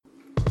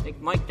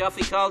think Mike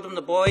Duffy called them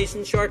the boys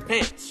in short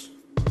pants.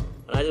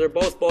 But either they're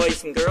both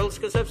boys and girls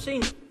because I've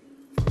seen them.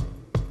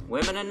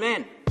 Women and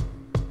men.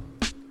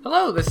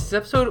 Hello, this is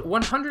episode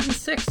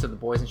 106 of The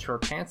Boys in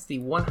Short Pants, the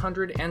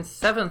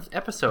 107th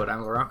episode.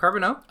 I'm Laurent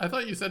Carbonneau. I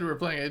thought you said we were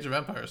playing Age of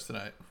Empires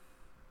tonight.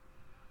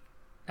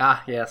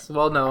 Ah, yes.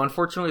 Well, no,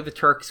 unfortunately the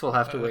Turks will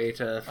have to wait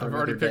for I've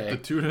already another day.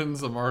 picked the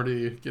Teutons. I'm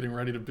already getting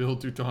ready to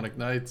build Teutonic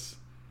Knights.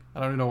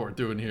 I don't even know what we're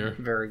doing here.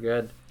 Very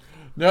good.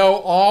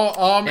 No,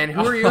 and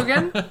who are you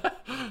again?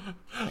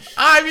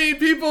 I mean,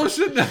 people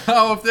should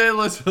know if they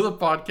listen to the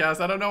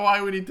podcast. I don't know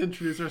why we need to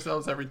introduce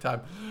ourselves every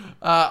time.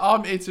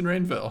 I'm Aitzen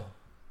Rainville.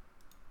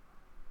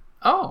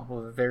 Oh,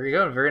 well, there you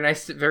go. Very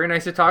nice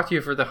to talk to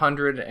you for the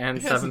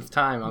 107th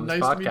time on this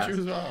podcast. Nice to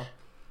meet you as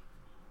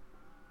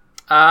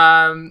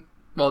well.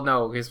 Well,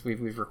 no, because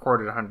we've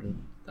recorded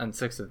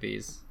 106 of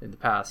these in the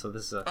past, so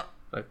this is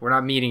we're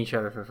not meeting each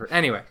other for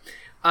anyway.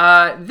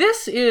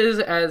 This is,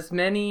 as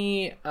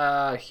many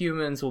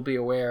humans will be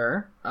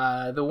aware,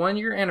 the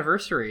 1-year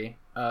anniversary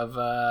of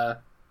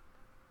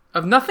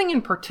nothing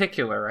in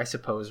particular, I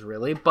suppose,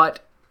 really,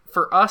 but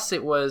for us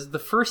it was the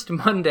first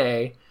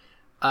Monday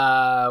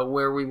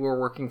where we were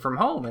working from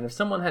home. And if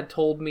someone had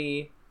told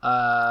me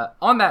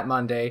on that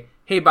Monday,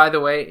 hey, by the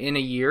way, in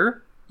a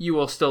year you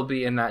will still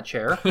be in that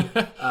chair,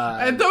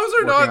 and those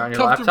are not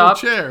comfortable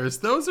chairs.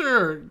 Those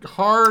are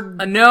hard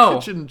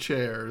kitchen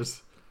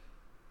chairs.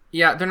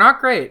 Yeah, they're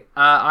not great.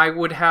 I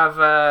would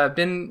have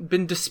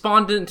been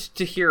despondent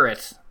to hear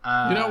it.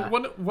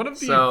 One of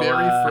the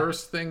very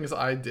first things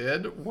I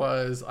did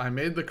was I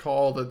made the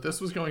call that this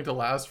was going to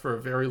last for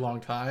a very long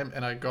time,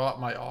 and I got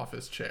my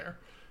office chair.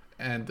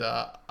 And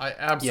I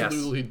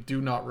absolutely do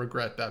not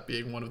regret that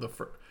being one of the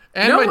first.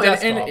 And my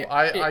desktop.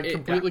 I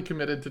completely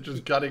committed to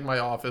just gutting my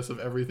office of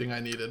everything I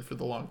needed for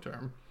the long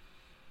term.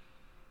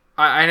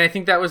 And I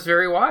think that was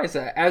very wise.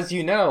 As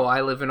you know,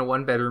 I live in a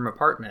 1-bedroom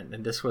apartment,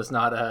 and this was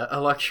not a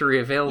luxury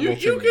available to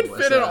me. You could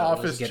fit an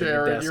office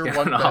chair in your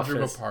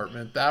 1-bedroom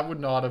apartment. That would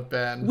not have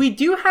been... We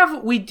do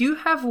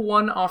have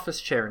one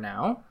office chair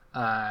now,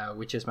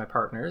 which is my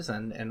partner's,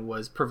 and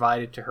was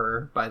provided to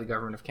her by the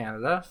Government of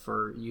Canada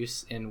for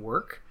use in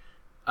work.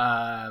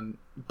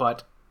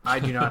 But I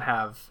do not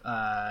have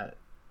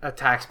a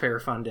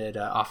taxpayer-funded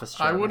office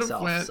chair. I would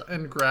myself, have went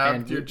and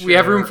grabbed your chair. We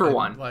have room for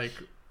one. Like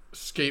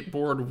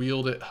skateboard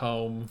wheeled it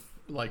home,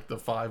 like the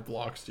 5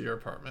 blocks to your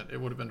apartment. It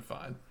would have been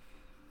fine.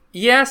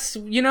 Yes,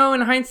 in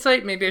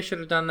hindsight, maybe I should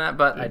have done that,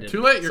 but I didn't.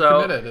 Too late. You're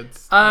committed.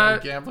 It's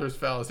gambler's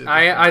fallacy.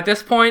 At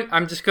this point,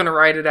 I'm just going to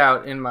write it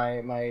out in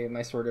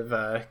my sort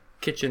of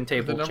kitchen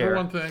table chair. The number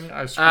one thing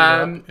I screwed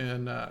up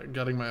in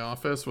gutting my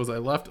office was I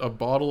left a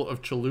bottle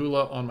of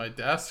Cholula on my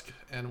desk,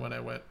 and when I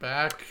went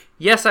back...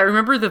 Yes, I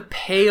remember the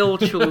pale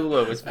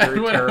Cholula was very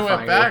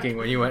terrifying looking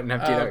when you went and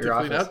emptied out your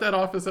office. To clean out that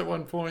office at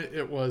one point,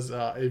 it was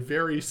a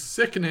very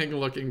sickening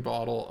looking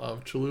bottle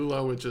of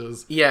Cholula, which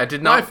is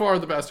by far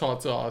the best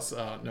hot sauce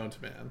known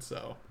to man,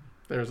 so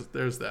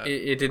there's that.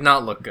 It did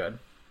not look good.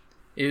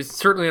 It was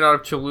certainly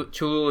not of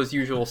Cholula's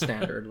usual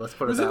standard, let's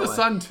put it that way. It was in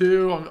the sun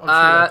too, I'm sure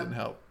that didn't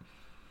help.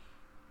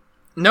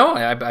 No,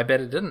 I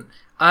bet it didn't.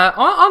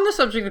 On the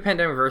subject of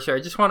pandemicversary, I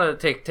just want to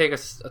take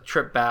a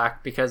trip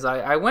back because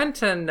I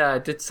went and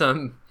did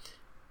some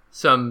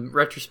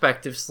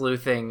retrospective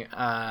sleuthing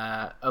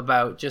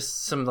about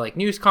just some like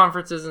news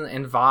conferences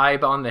and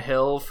vibe on the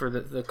Hill for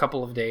the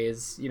couple of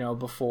days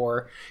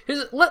before.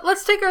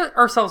 Let's take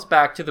ourselves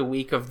back to the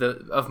week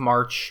of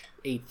March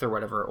 8th or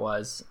whatever it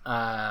was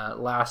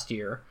last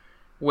year,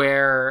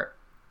 where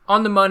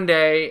on the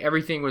Monday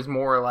everything was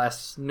more or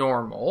less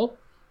normal.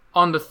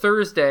 On the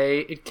Thursday,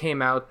 it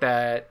came out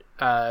that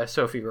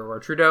Sophie Gregoire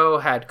Trudeau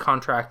had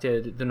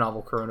contracted the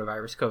novel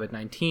coronavirus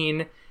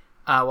COVID-19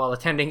 while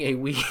attending a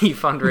Wii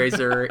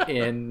fundraiser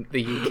in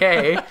the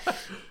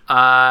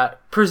UK,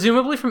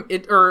 presumably from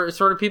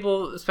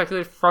people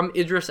speculated from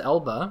Idris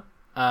Elba.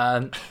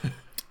 And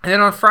then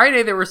on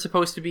Friday, there was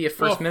supposed to be a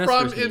First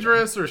Minister's meeting. From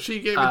Idris, or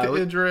she gave it to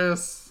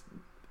Idris.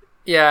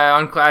 Yeah, I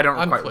don't quite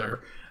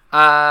remember.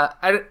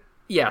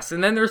 Yes,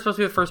 and then there was supposed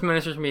to be the First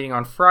Minister's meeting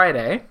on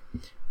Friday.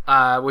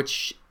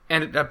 Which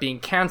ended up being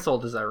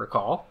canceled, as I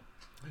recall.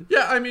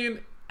 Yeah, I mean,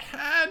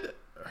 had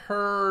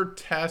her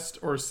test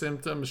or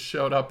symptoms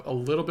showed up a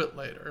little bit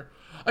later,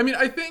 I mean,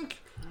 I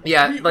think we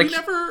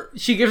never.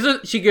 She gives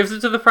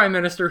it to the Prime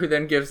Minister, who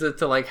then gives it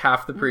to like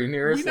half the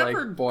premiers. We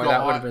never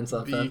that would have been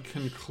something. The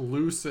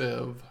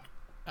conclusive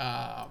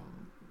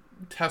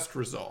test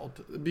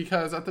result,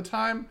 because at the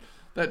time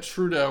that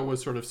Trudeau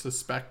was sort of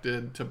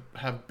suspected to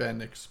have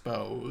been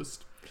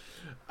exposed.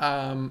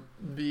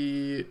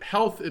 The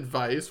health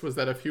advice was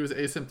that if he was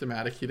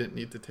asymptomatic, he didn't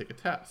need to take a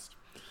test.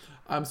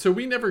 So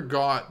we never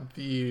got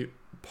the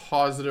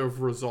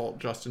positive result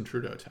Justin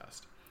Trudeau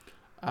test.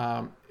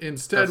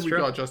 Instead, we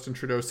got Justin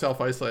Trudeau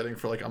self-isolating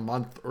for like a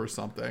month or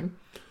something,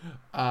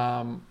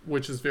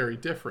 which is very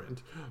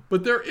different.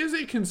 But there is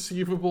a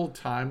conceivable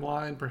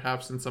timeline,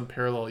 perhaps in some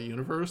parallel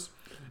universe,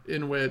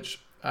 in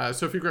which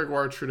Sophie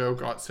Gregoire Trudeau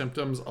got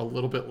symptoms a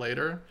little bit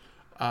later.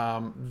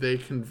 they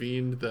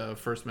convened the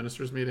First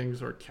Ministers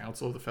meetings or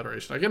Council of the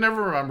Federation. I can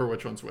never remember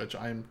which one's which.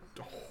 I'm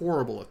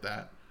horrible at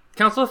that.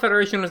 Council of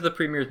Federation is the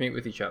premiers meet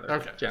with each other.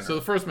 Okay, generally. So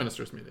the First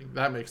Ministers meeting.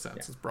 That makes sense.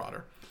 Yeah. It's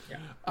broader.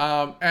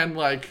 Yeah. And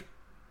like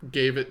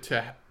gave it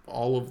to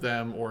all of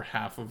them, or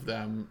half of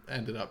them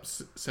ended up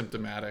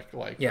symptomatic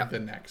the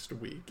next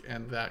week,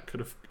 and that could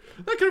have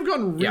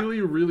gone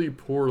really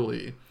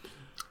poorly.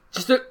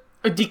 Just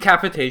a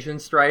decapitation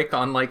strike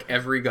on like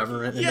every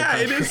government in the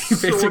country. It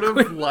is sort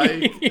of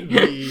like in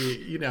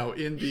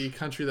the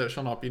country that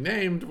shall not be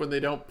named, when they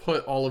don't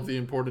put all of the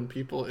important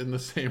people in the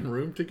same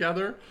room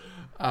together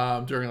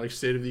during like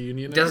State of the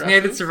Union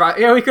Designated Survivor.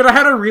 Yeah, we could have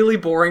had a really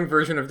boring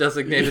version of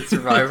Designated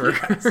Survivor.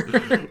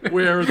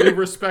 Where the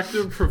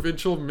respective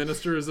provincial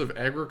ministers of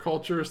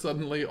agriculture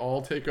suddenly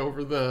all take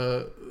over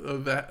the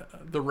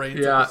reins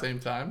at the same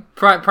time.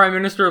 Prime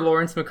Minister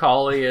Lawrence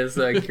Macaulay is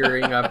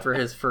gearing up for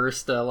his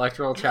first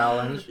electoral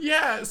challenge.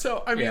 Yeah,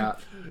 so I mean,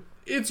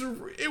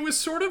 it was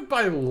sort of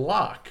by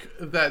luck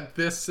that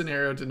this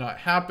scenario did not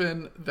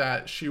happen,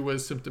 that she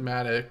was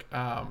symptomatic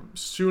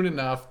soon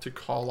enough to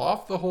call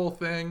off the whole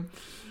thing.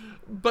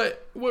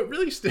 But what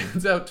really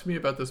stands out to me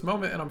about this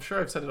moment, and I'm sure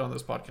I've said it on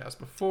this podcast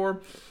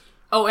before.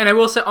 Oh, and I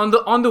will say on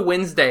the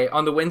Wednesday,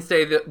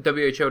 the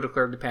WHO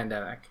declared the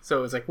pandemic. So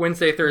it was like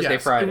Wednesday, Thursday,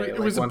 Friday. It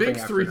was a big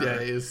 3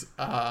 days.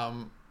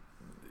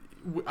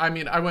 I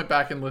mean, I went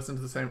back and listened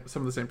to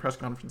some of the same press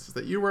conferences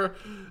that you were.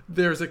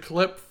 There's a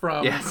clip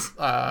from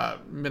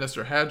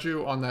Minister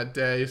Hadju on that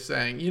day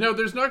saying,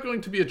 there's not going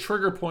to be a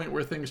trigger point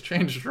where things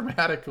change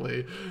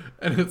dramatically.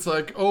 And it's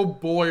like, oh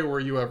boy, were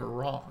you ever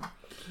wrong.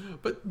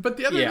 But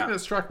the other thing that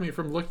struck me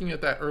from looking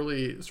at that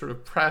early sort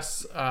of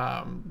press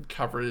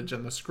coverage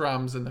and the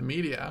scrums in the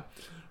media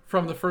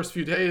from the first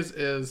few days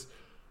is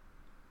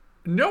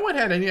no one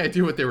had any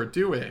idea what they were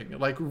doing.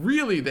 Like,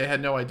 really, they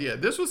had no idea.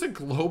 This was a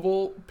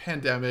global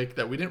pandemic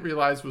that we didn't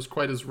realize was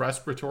quite as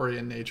respiratory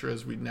in nature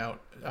as we now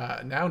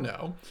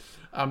know.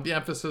 The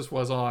emphasis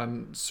was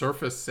on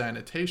surface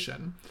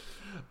sanitation.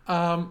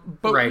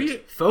 But we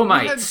had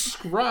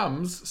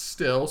scrums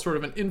still, sort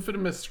of an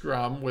infamous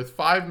scrum with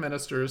 5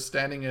 ministers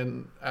standing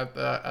in at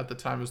the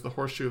time as the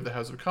horseshoe of the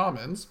House of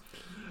Commons,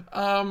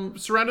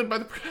 surrounded by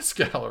the press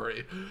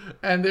gallery,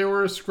 and they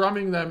were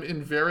scrumming them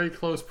in very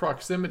close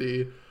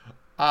proximity,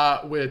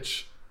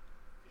 which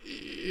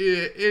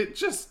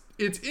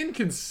it's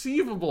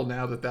inconceivable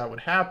now that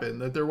would happen,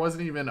 that there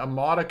wasn't even a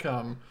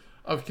modicum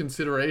of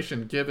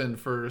consideration given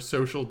for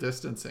social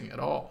distancing at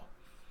all.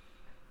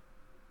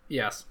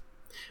 Yes.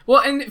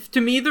 Well, and to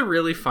me, the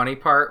really funny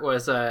part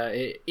was so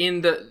it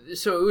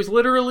was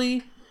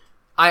literally,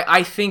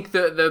 I think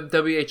the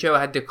WHO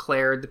had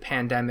declared the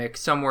pandemic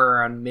somewhere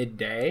around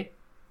midday,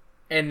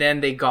 and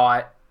then they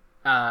got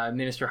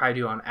Minister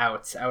Haidu on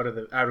out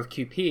of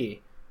QP,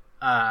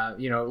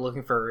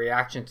 looking for a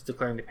reaction to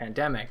declaring the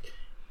pandemic,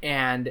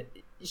 and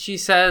she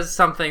says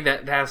something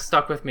that has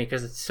stuck with me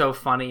because it's so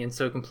funny and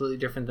so completely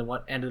different than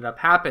what ended up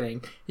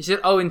happening. She said,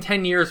 in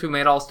 10 years we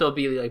might all still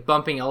be like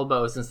bumping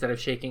elbows instead of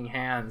shaking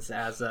hands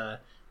as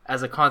a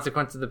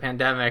consequence of the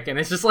pandemic. And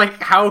it's just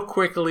like how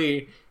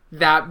quickly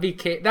that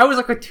was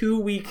like a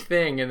 2-week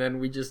thing, and then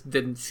we just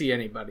didn't see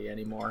anybody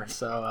anymore.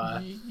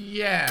 So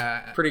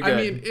pretty good. I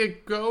mean,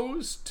 it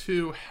goes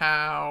to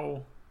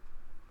how,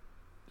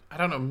 I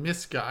don't know,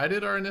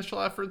 misguided our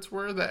initial efforts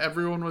were, that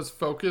everyone was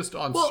focused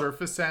on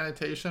surface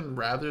sanitation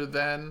rather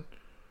than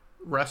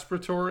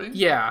respiratory.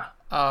 Yeah.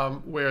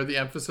 Where the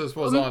emphasis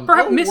was on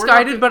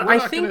misguided, we're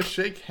not going to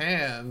shake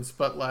hands,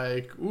 but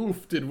like,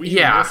 oof, did we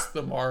miss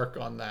the mark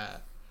on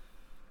that?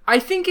 I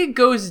think it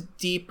goes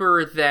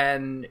deeper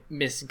than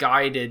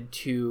misguided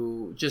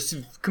to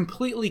just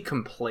completely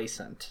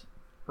complacent,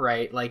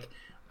 right? Like,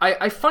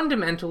 I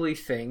fundamentally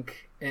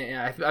think,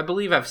 and I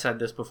believe I've said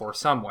this before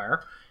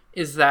somewhere,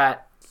 is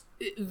that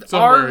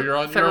you're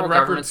on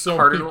record so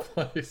many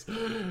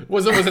places.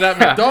 Was it at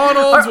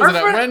McDonald's? Was it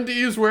at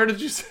Wendy's? Where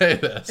did you say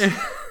this?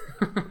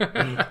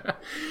 The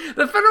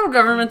federal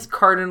government's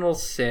cardinal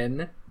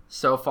sin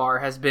so far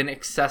has been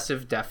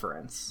excessive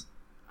deference,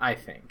 I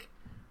think.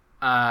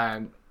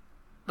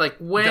 Like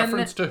when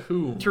deference to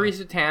whom?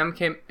 Theresa Tam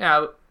came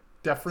out.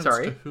 Deference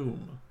to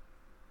whom?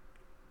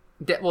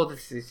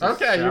 This is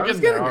okay. You're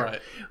getting there. All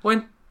right.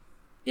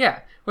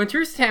 When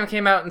Theresa Tam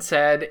came out and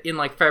said in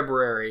like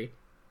February,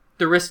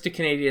 the risk to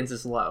Canadians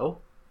is low.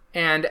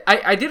 And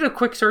I did a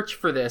quick search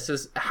for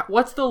this.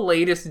 What's the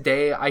latest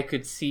day I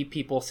could see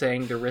people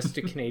saying the risk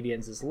to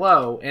Canadians is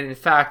low? And in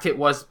fact, it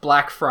was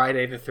Black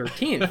Friday the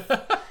 13th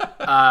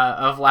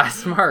of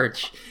last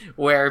March,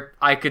 where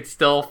I could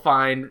still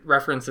find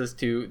references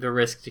to the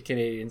risk to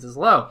Canadians is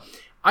low.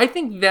 I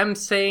think them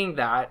saying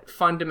that,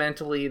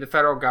 fundamentally, the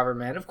federal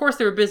government, of course,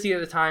 they were busy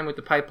at the time with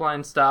the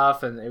pipeline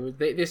stuff, and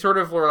they sort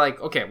of were like,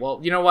 okay, well,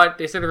 you know what?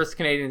 They said the risk to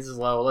Canadians is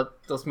low.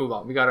 Let's move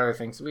on. We got other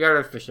things. We got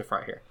other fish to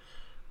fry here.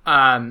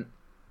 And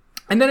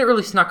then it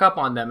really snuck up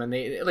on them, and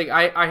they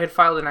I had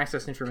filed an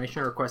access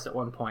information request at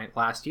one point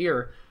last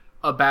year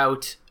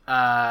about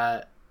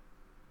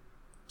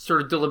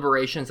sort of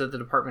deliberations at the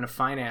Department of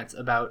Finance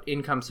about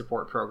income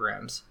support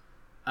programs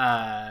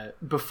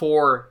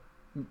before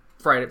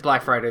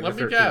Black Friday the 13th. Let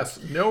me guess.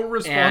 No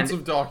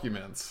responsive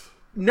documents.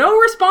 No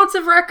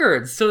responsive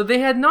records. So they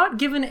had not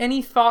given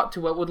any thought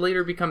to what would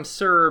later become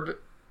CERB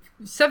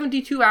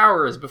 72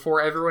 hours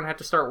before everyone had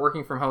to start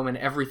working from home and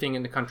everything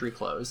in the country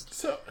closed.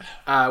 So,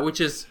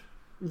 which is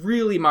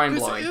really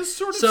mind-blowing. This is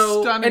sort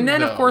of stunning, and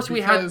then, though, of course,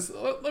 we had...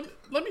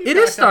 Let me it back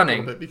is stunning.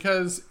 up a little bit,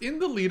 because in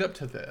the lead-up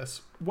to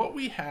this, what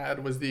we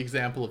had was the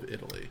example of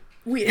Italy.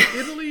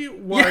 Italy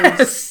was...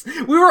 Yes!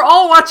 We were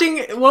all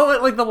watching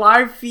the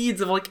live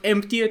feeds of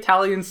empty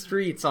Italian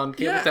streets on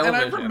cable television.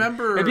 And I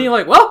remember... And being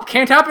like, well,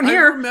 can't happen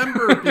here. I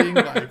remember being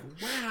like,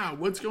 wow,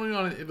 what's going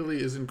on in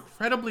Italy is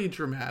incredibly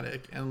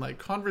dramatic. And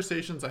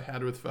conversations I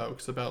had with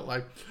folks about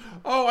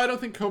oh, I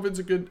don't think COVID's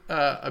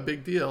a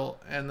big deal.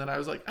 And then I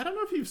was like, I don't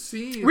know if you've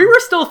seen... We were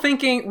still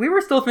thinking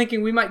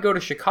we might go to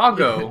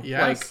Chicago.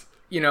 Yes.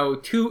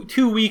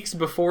 2 weeks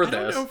before this.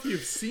 I don't know if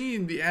you've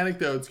seen the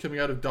anecdotes coming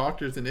out of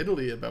doctors in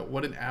Italy about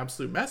what an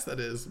absolute mess that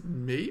is.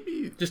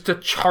 Maybe just a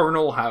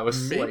charnel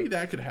house. Maybe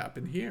that could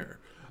happen here.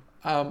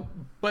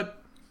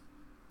 But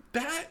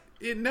that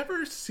it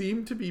never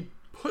seemed to be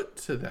put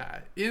to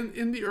that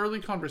in the early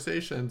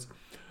conversations,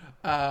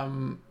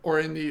 or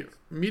in the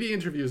media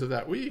interviews of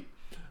that week.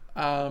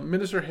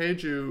 Minister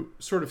Haju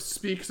sort of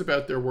speaks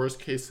about their worst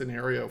case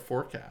scenario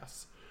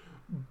forecasts.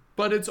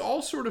 But it's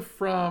all sort of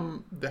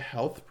from the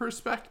health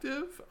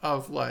perspective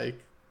of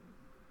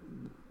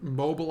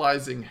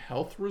mobilizing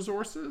health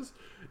resources.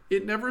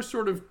 It never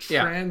sort of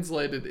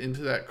translated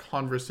into that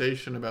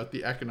conversation about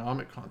the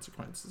economic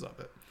consequences of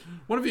it.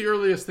 One of the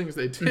earliest things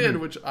they did,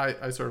 which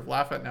I sort of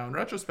laugh at now in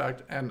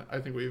retrospect, and I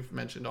think we've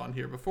mentioned on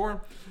here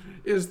before,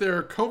 is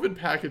their COVID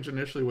package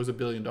initially was $1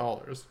 billion.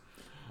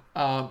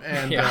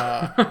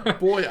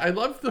 Boy, I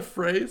love the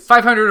phrase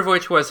 500 of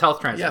which was health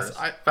transfers.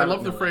 Yes, I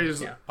love the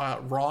phrase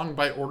wrong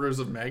by orders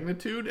of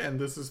magnitude, and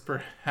this is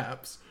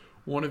perhaps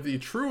one of the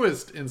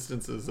truest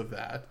instances of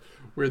that,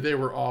 where they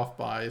were off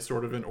by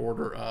sort of an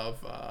order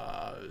of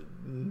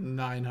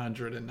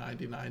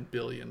 999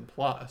 billion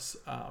plus.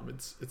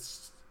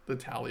 It's the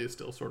tally is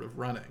still sort of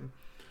running.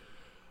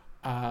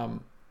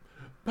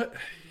 But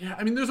yeah,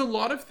 I mean, there's a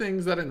lot of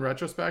things that in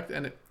retrospect,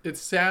 and it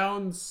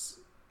sounds,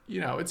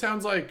 it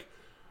sounds like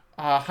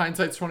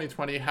hindsight's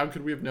 2020. How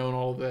could we have known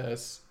all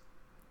this?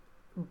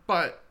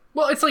 But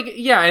it's and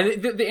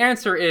the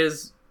answer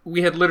is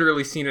we had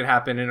literally seen it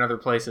happen in other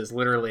places,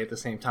 literally at the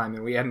same time,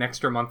 and we had an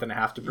extra month and a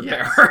half to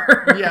prepare.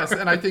 Yes,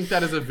 and I think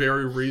that is a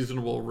very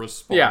reasonable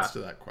response to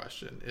that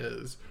question.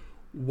 Is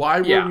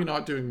why were we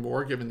not doing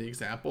more? Given the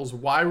examples,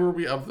 why were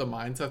we of the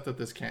mindset that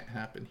this can't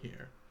happen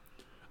here?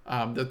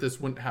 That this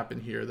wouldn't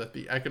happen here, that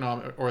the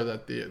economic, or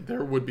that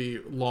there would be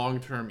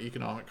long-term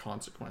economic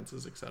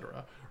consequences,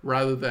 etc.,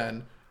 rather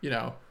than,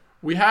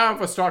 we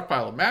have a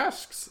stockpile of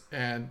masks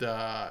and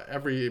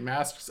every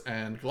masks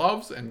and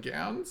gloves and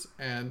gowns,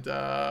 and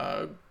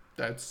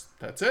that's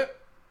it.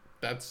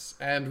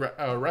 And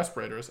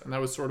respirators, and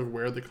that was sort of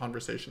where the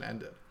conversation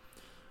ended,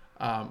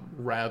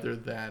 rather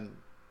than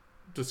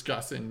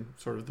discussing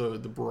sort of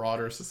the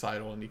broader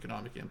societal and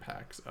economic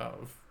impacts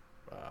of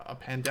a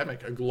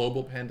pandemic, a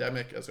global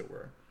pandemic, as it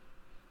were.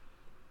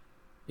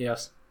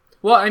 Yes.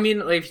 Well, I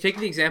mean, if you take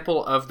the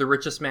example of the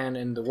richest man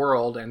in the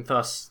world, and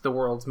thus the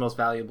world's most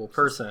valuable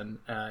person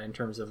in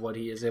terms of what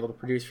he is able to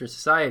produce for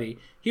society,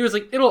 he was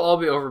like, it'll all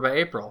be over by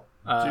April.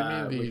 Do you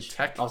mean the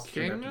tech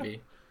king?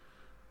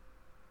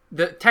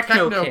 The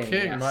Techno King.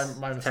 Yes.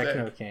 My mistake.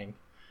 Techno King.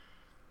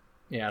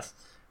 Yes.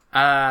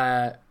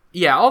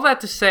 All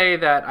that to say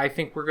that I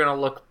think we're going to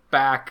look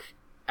back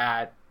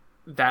at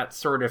that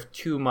sort of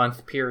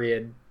 2-month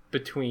period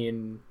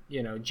between,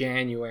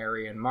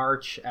 January and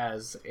March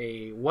as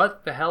a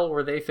what the hell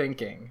were they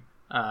thinking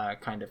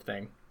kind of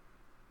thing.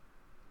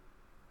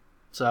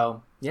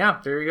 So,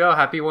 there you go.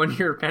 Happy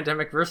 1-year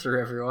pandemicversary,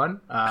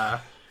 everyone.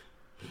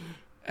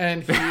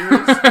 And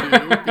here's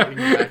to being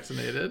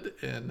vaccinated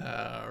in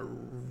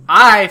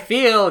I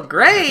feel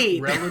great!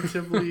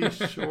 Relatively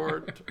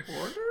short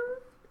order?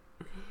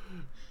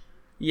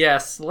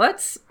 Yes,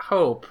 let's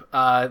hope.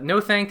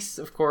 No thanks,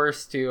 of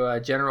course, to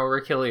General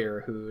Rick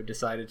Hillier, who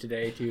decided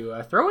today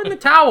to throw in the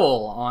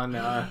towel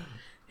on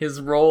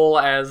his role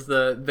as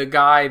the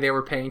guy they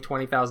were paying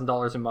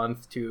 $20,000 a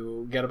month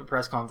to get up at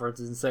press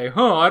conferences and say,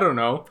 I don't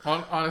know.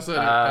 Honestly,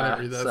 I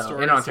didn't read that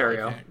story, in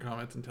Ontario. So I can't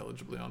comment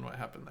intelligibly on what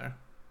happened there.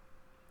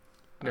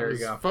 There you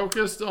go.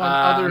 Focused on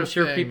other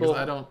sure things. People...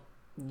 I don't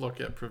look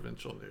at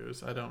provincial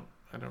news. I don't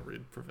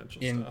read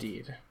provincial stuff.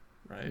 Indeed.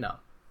 Right? No.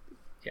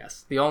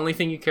 Yes. The only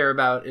thing you care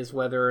about is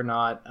whether or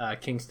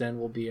not Kingston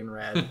will be in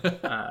red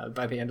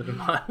by the end of the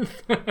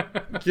month.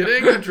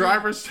 Getting a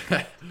driver's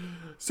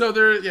So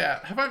there,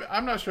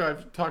 I'm not sure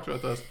I've talked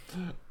about this.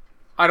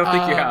 I don't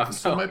think you have.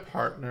 So my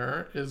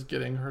partner is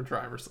getting her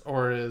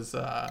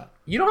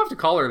You don't have to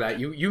call her that.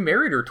 You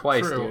married her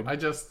twice, true. Dude.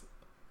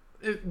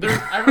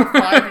 I have a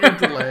 5-year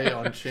delay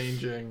on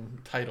changing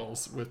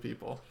titles with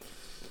people.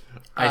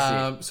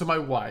 I see. So my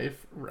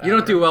wife... You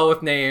don't do well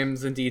with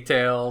names and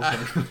details.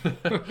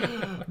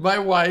 My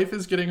wife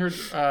is getting her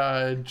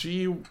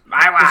G...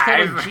 My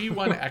wife! It's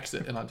called a G1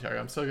 exit in Ontario.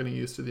 I'm still getting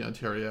used to the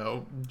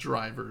Ontario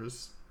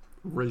drivers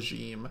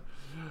regime.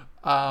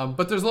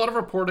 But there's a lot of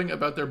reporting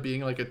about there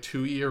being like a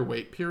 2-year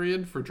wait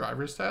period for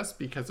driver's tests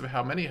because of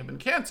how many have been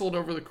canceled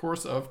over the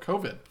course of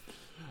COVID.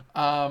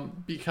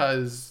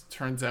 Because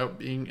turns out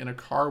being in a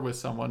car with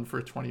someone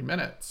for 20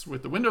 minutes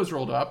with the windows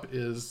rolled up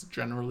is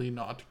generally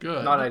not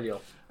good. Not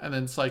ideal. And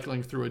then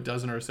cycling through a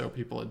dozen or so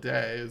people a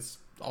day is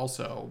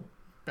also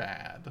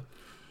bad.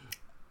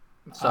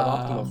 It's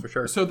not optimal for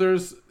sure. So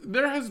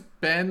there has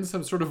been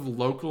some sort of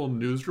local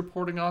news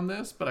reporting on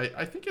this, but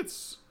I think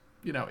it's,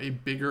 you know, a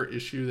bigger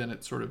issue than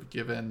it's sort of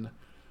given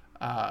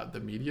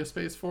the media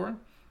space for.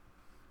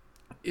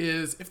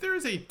 Is if there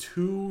is a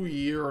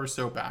 2-year or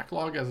so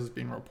backlog, as is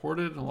being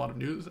reported in a lot of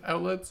news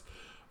outlets,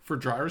 for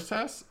driver's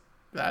tests,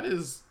 that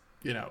is,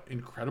 you know,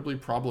 incredibly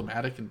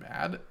problematic and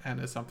bad,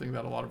 and is something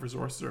that a lot of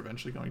resources are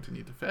eventually going to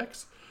need to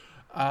fix.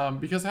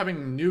 Because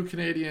having new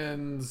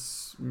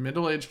Canadians,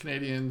 middle-aged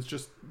Canadians,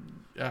 just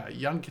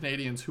young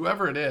Canadians,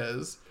 whoever it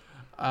is,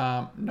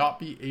 not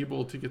be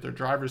able to get their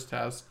driver's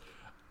test,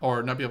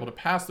 or not be able to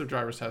pass their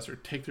driver's test, or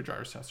take their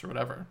driver's test, or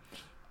whatever,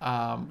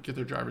 get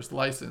their driver's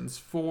license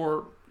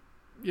for,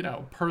 you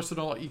know,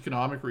 personal,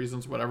 economic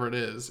reasons, whatever it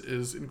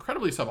is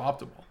incredibly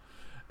suboptimal.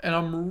 And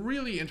I'm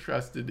really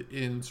interested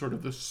in sort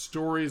of the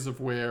stories of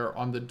where,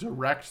 on the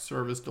direct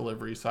service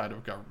delivery side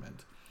of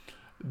government,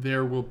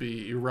 there will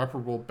be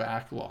irreparable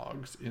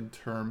backlogs in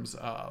terms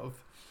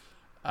of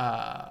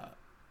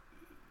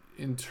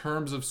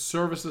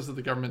services that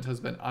the government has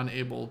been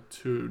unable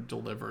to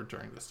deliver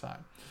during this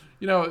time.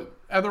 You know,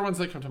 other ones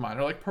that come to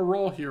mind are like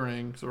parole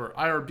hearings or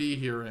IRB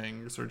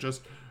hearings, or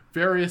just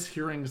various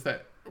hearings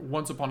that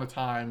once upon a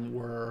time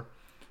were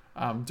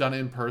done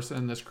in person,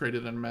 and this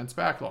created an immense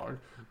backlog.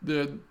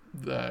 The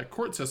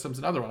court system's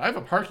another one. I have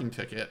a parking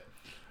ticket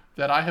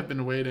that I have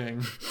been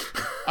waiting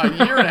a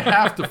year and a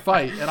half to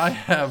fight, and I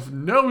have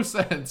no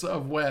sense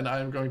of when I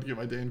am going to get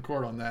my day in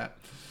court on that,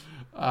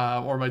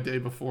 or my day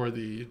before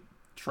the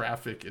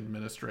traffic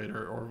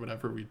administrator, or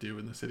whatever we do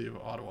in the city of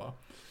Ottawa.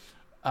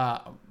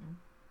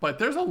 But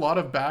there's a lot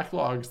of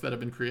backlogs that have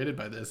been created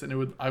by this,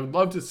 and I would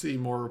love to see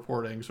more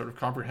reporting sort of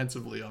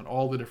comprehensively on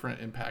all the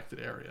different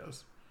impacted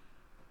areas.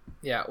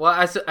 Yeah, well,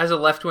 as a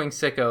left-wing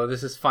sicko,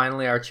 this is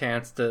finally our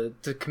chance to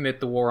commit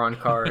the war on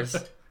cars.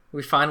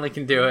 We finally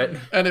can do it.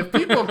 And if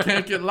people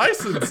can't get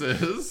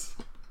licenses...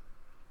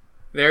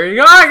 There you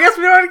go. I guess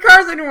we don't need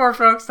cars anymore,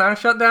 folks. Time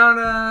to shut down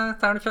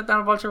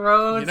a bunch of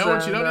roads. You know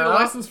what you don't need a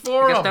license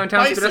for? A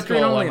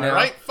bicycle, only am I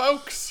right,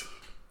 folks?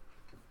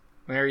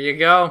 There you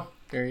go.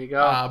 There you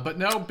go. But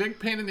no, big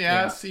pain in the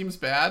ass seems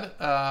bad.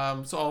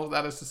 So all of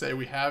that is to say,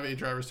 we have a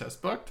driver's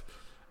test booked,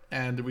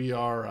 and we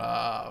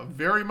are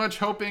very much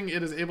hoping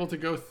it is able to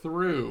go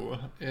through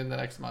in the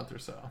next month or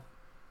so.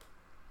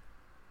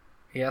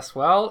 Yes,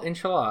 well,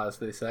 inshallah, as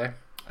they say.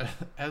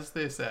 As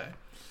they say.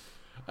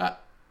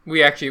 We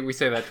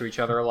say that to each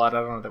other a lot. I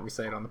don't know that we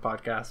say it on the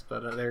podcast,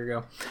 but there you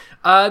go.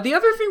 The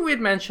other thing we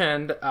had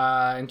mentioned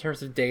in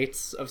terms of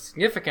dates of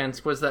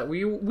significance was that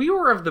we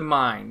were of the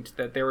mind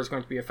that there was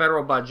going to be a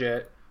federal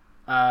budget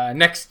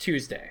next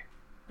Tuesday.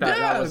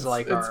 That was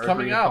like our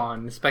agreed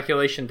upon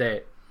speculation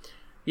date.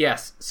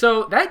 Yes,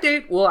 so that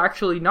date will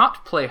actually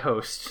not play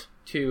host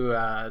to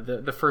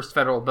the first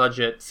federal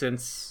budget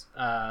since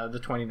the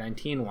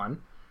 2019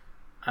 one.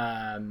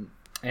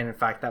 And in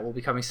fact, that will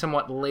be coming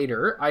somewhat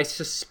later. I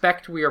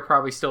suspect we are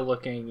probably still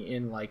looking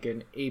in like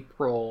an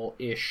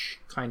April-ish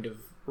kind of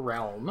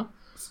realm,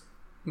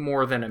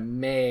 more than a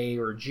May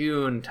or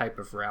June type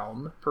of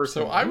realm,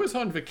 personally. So I was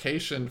on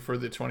vacation for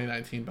the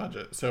 2019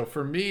 budget. So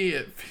for me,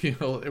 it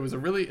was a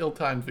really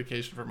ill-timed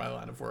vacation for my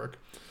line of work.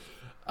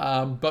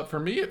 But for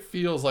me, it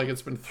feels like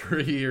it's been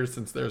 3 years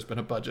since there's been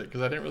a budget,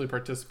 because I didn't really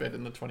participate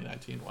in the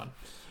 2019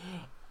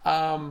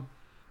 one.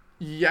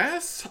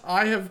 Yes,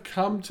 I have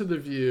come to the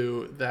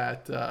view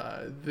that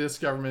this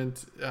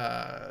government,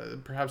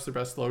 perhaps their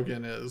best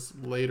slogan is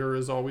 "later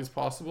is always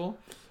possible."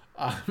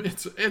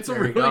 It's a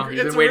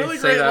really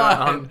great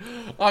line.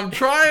 I'm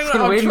trying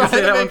to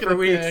make it a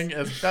thing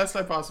as best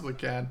I possibly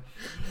can,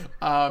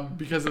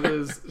 because it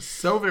is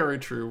so very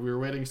true. We were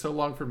waiting so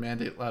long for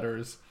mandate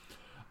letters.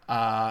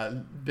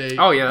 They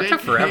took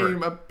forever.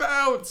 Came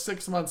about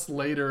 6 months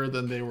later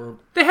than they were.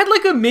 They had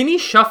like a mini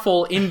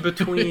shuffle in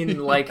between,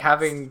 like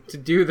having to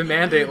do the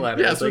mandate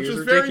letters. Yes, which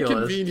was very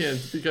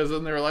convenient, because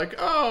then they were like,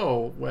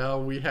 "Oh,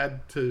 well, we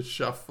had to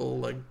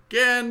shuffle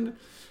again,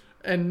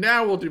 and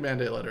now we'll do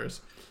mandate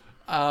letters."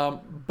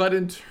 But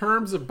in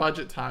terms of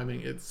budget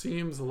timing, it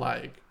seems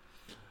like,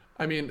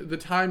 I mean, the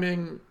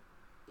timing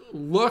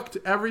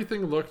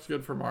everything looked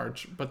good for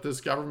March, but this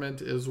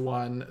government is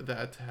one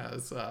that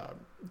has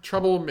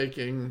trouble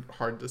making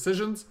hard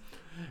decisions,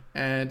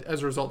 and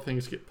as a result,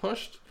 things get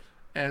pushed.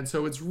 And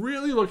so it's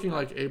really looking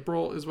like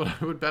April is what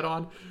I would bet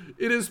on.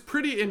 It is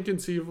pretty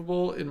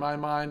inconceivable in my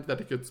mind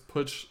that it gets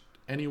pushed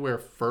anywhere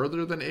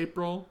further than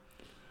April.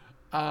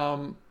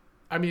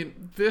 I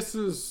mean, this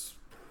is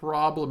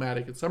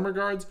problematic in some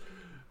regards.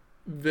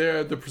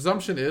 The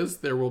presumption is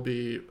there will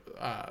be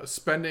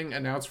spending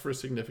announced for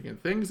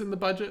significant things in the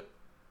budget,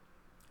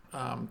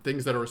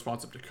 things that are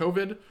responsive to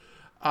COVID.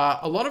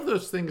 A lot of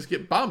those things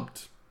get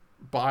bumped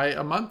by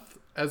a month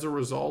as a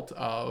result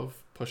of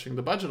pushing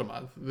the budget a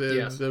month.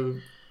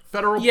 The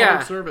Federal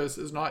Public Service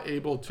is not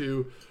able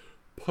to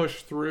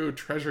push through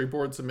Treasury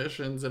Board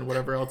submissions and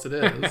whatever else it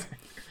is.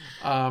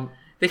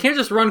 They can't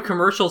just run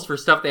commercials for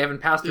stuff they haven't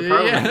passed through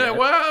Parliament yet.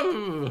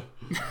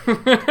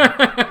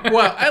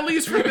 Well, at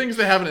least for things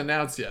they haven't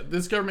announced yet.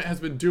 This government has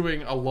been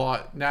doing a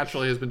lot,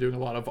 naturally has been doing a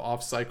lot of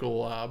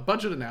off-cycle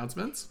budget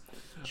announcements.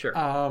 Sure.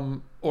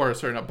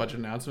 Not budget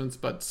announcements,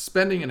 but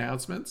spending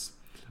announcements,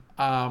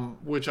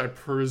 which I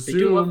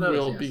presume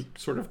will be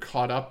sort of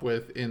caught up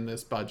with in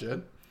this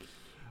budget.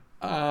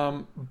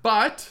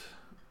 But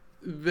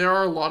there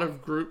are a lot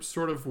of groups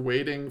sort of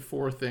waiting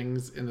for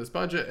things in this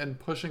budget and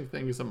pushing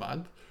things a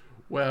month.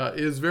 Well,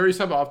 is very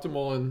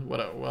suboptimal, and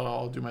what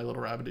I'll do my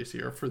little rabbities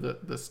here for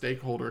the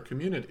stakeholder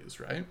communities,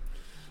 right?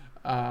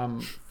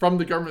 From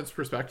the government's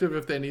perspective,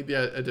 if they need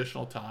the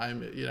additional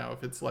time,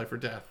 if it's life or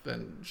death,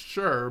 then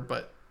sure.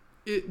 But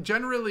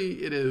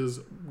generally it is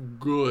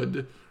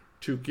good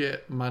to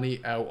get money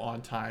out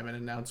on time and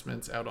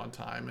announcements out on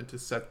time, and to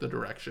set the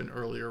direction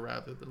earlier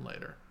rather than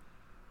later.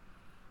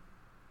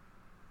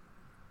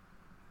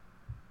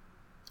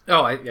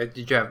 Oh, did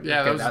you have?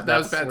 Yeah, okay, that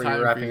was bad time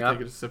for you to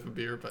take a sip of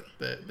beer, but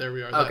there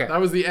we are. Okay. That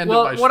was the end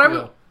of my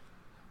spiel.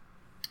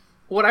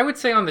 What I would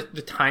say on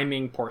the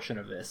timing portion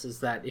of this is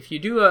that if you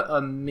do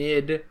a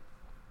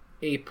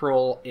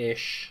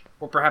mid-April-ish,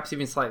 or perhaps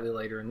even slightly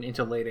later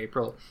into late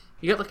April,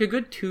 you get like a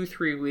good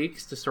 2-3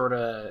 weeks to sort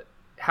of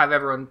have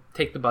everyone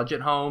take the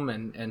budget home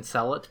and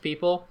sell it to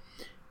people.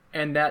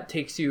 And that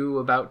takes you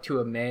about to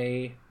a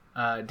May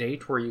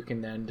date where you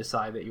can then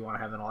decide that you want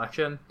to have an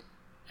election.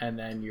 And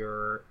then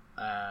you're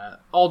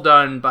all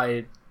done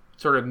by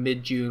sort of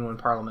mid-June when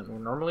Parliament will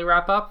normally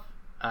wrap up,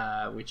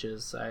 which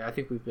is, I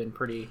think we've been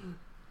pretty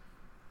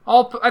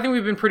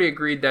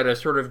agreed that a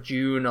sort of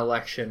June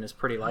election is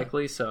pretty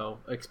likely. So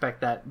expect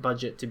that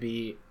budget to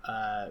be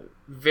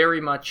very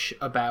much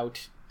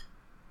about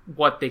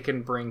what they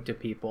can bring to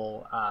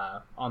people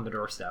on the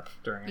doorstep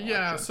during an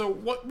election. Yeah. So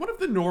what of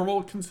the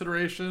normal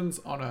considerations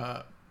on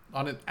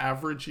an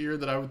average year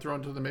that I would throw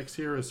into the mix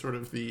here is sort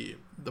of the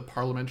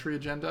parliamentary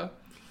agenda.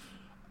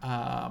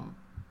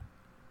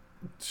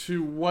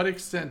 To what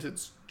extent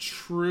it's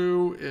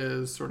true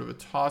is sort of a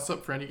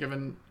toss-up for any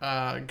given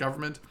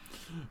government.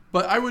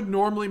 But I would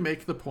normally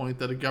make the point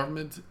that a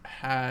government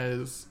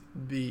has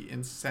the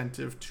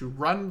incentive to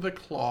run the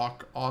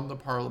clock on the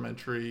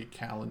parliamentary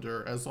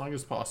calendar as long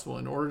as possible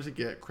in order to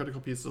get critical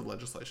pieces of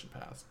legislation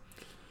passed.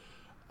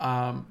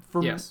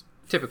 Yes,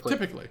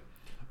 typically.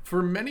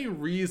 For many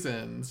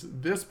reasons,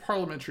 this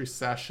parliamentary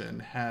session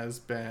has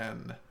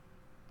been...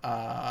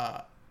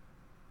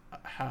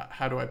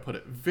 how do I put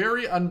it?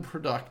 Very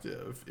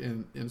unproductive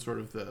in sort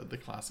of the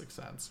classic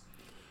sense.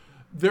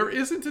 There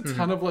isn't a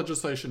ton of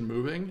legislation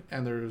moving,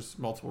 and there's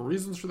multiple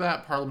reasons for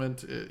that.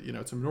 Parliament,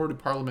 it's a minority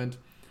parliament.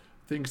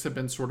 Things have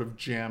been sort of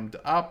jammed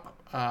up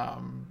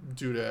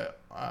due to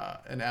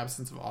an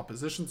absence of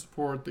opposition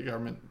support. The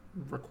government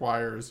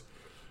requires,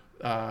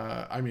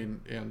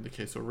 in the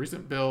case of a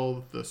recent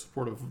bill, the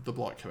support of the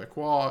Bloc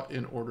Québécois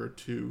in order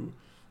to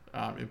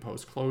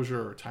impose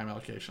closure or time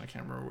allocation. I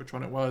can't remember which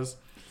one it was.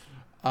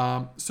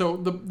 So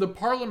the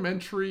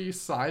parliamentary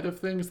side of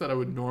things that I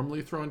would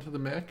normally throw into the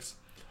mix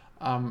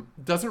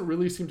doesn't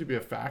really seem to be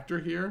a factor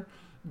here.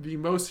 The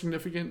most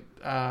significant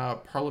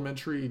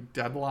parliamentary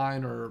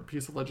deadline or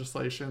piece of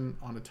legislation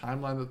on a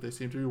timeline that they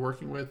seem to be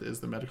working with is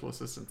the medical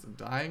assistance in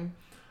dying,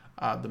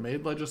 the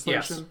MAID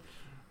legislation,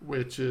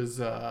 which is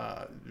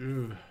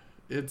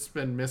it's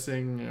been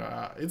missing.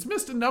 It's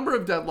missed a number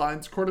of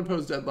deadlines,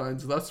 court-imposed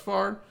deadlines thus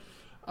far.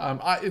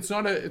 It's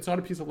not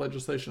a piece of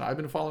legislation I've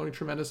been following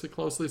tremendously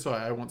closely, so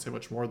I won't say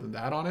much more than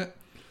that on it.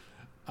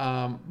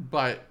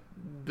 But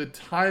the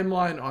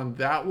timeline on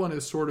that one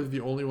is sort of the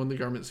only one the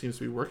government seems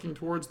to be working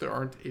towards. There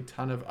aren't a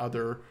ton of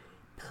other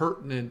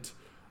pertinent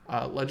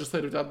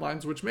legislative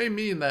deadlines, which may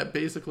mean that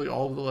basically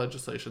all of the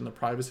legislation, the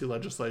privacy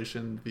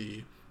legislation,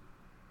 the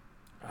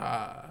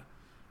I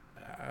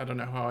don't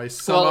know how I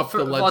sum up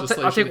the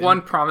legislation. I'll take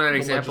one prominent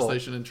example.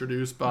 Legislation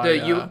introduced by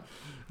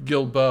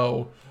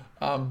Guilbeault.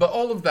 But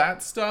all of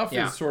that stuff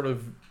is sort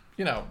of,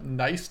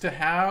 nice to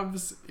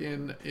haves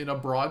in a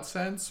broad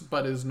sense,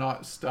 but is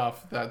not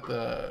stuff that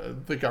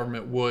the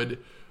government would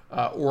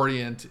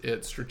orient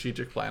its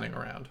strategic planning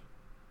around.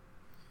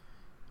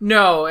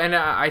 No, and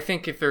I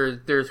think if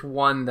there's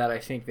one that I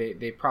think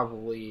they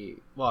probably,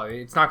 well,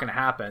 it's not going to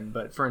happen,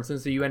 but for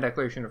instance, the UN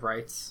Declaration of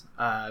Rights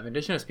of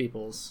Indigenous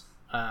Peoples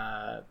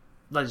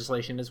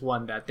legislation is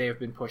one that they have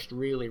been pushed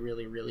really,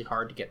 really, really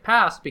hard to get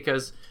passed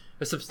because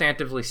a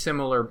substantively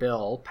similar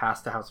bill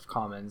passed the House of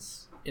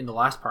Commons in the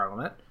last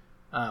Parliament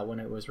when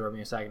it was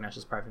Romeo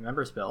Saganash's private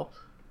member's bill,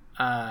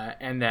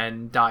 and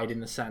then died in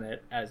the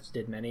Senate, as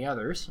did many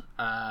others.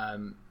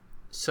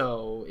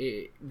 So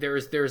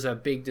there's a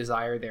big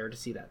desire there to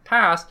see that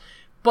passed,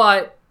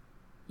 but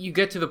you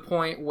get to the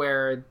point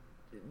where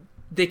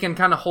they can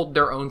kind of hold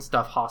their own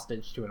stuff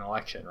hostage to an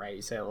election, right?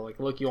 You say, like,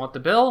 look, you want the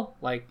bill?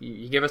 Like,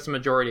 you give us a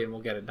majority and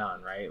we'll get it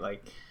done, right?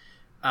 Like,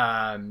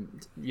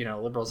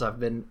 liberals have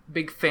been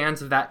big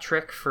fans of that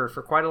trick for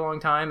quite a long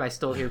time. I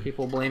still hear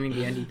people blaming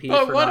the NDP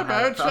for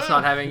us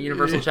not having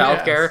universal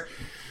childcare.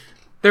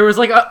 There was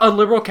like a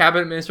liberal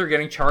cabinet minister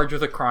getting charged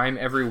with a crime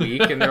every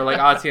week, and they're like,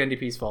 "Oh, it's the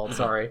NDP's fault."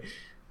 Sorry,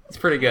 it's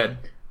pretty good.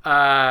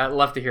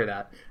 Love to hear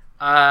that.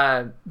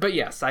 But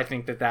yes, I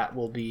think that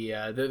will be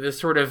the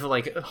sort of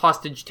like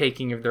hostage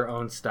taking of their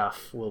own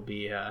stuff will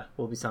be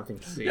something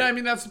to see. Yeah, I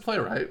mean that's the play,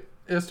 right?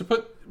 Is to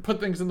put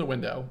things in the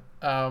window.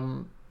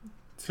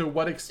 To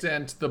what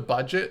extent the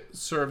budget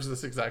serves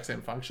this exact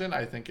same function,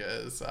 I think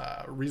is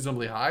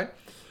reasonably high.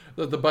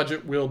 That the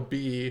budget will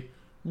be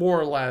more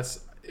or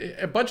less.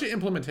 A budget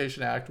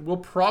implementation act will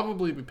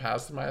probably be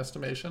passed, in my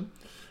estimation,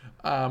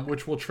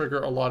 which will trigger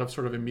a lot of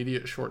sort of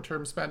immediate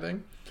short-term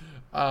spending.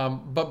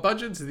 But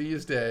budgets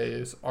these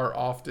days are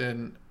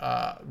often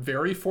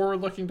very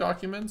forward-looking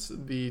documents.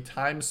 The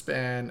time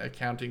span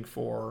accounting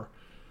for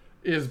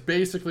is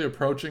basically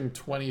approaching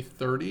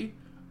 2030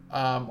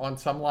 on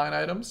some line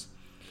items.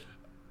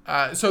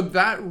 So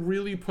that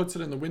really puts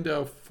it in the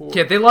window for...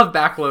 Yeah, they love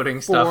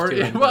backloading stuff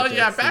too. Well,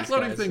 yeah,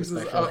 backloading things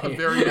is a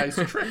very nice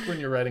trick when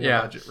you're writing a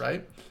budget,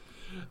 right?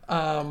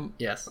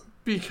 Yes.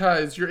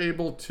 Because you're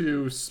able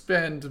to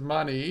spend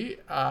money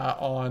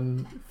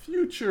on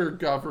future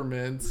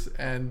governments,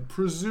 and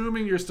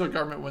presuming you're still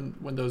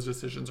government when those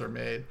decisions are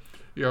made,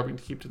 you're hoping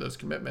to keep to those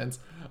commitments.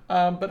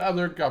 But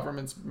other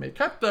governments may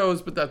cut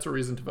those, but that's a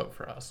reason to vote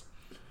for us.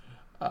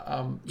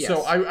 Yes.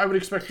 So I would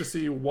expect to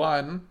see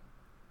one...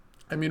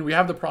 I mean, we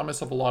have the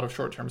promise of a lot of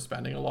short-term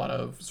spending. A lot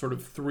of sort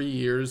of 3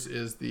 years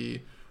is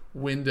the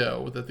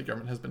window that the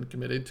government has been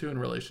committed to in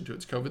relation to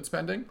its COVID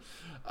spending.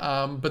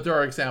 But there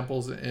are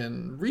examples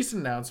in recent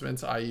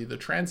announcements, i.e. the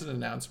transit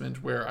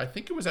announcement, where I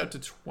think it was out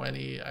to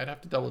I'd have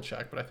to double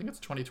check, but I think it's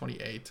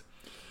 2028.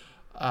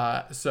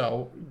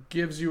 So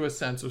gives you a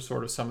sense of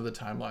sort of some of the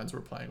timelines we're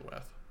playing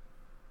with.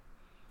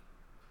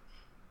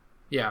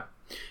 Yeah.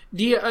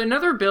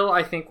 Another bill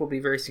I think will be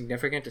very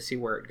significant to see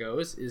where it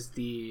goes is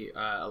the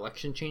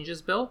election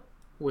changes bill,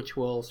 which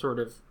will sort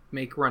of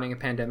make running a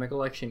pandemic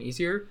election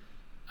easier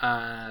 /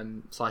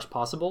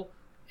 possible.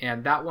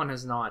 And that one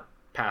has not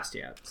passed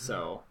yet.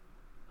 So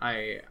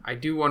I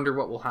do wonder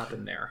what will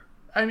happen there.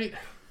 I mean,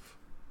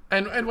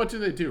 and what do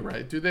they do,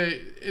 right?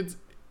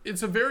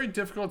 It's a very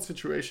difficult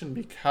situation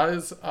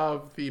because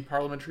of the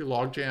parliamentary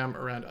logjam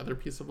around other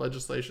pieces of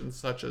legislation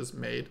such as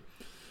EMP'd.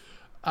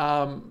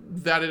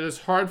 That it is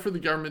hard for the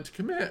government to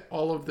commit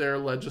all of their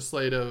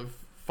legislative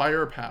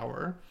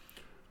firepower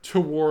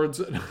towards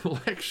an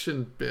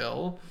election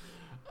bill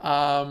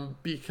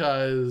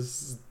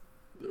because...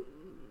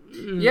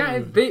 Yeah,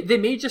 they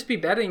may just be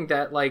betting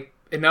that like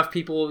enough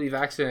people will be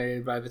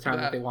vaccinated by the time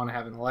that they want to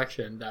have an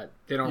election that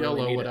they don't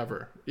really need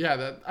whatever. It.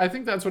 Yeah, I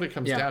think that's what it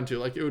comes down to.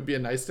 Like, it would be a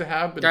nice to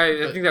have, but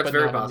I think that's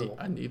very possible.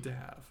 A need to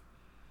have.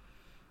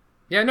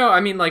 Yeah, no, I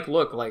mean, like,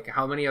 look, like,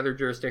 how many other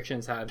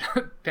jurisdictions had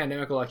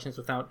pandemic elections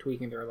without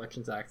tweaking their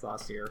elections acts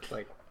last year?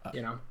 Like,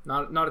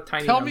 not a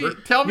tiny number.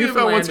 Tell me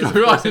about what's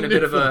going on in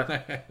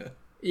Newfoundland.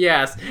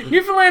 Yes,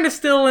 Newfoundland is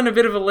still in a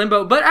bit of a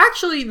limbo. But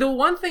actually, the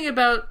one thing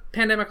about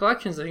pandemic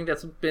elections, I think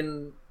that's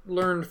been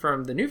learned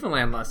from the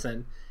Newfoundland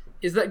lesson,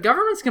 is that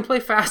governments can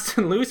play fast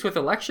and loose with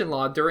election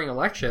law during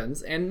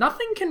elections, and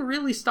nothing can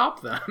really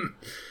stop them.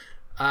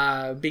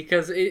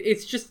 Because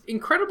it's just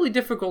incredibly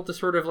difficult to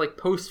sort of like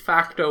post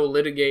facto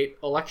litigate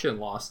election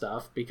law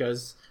stuff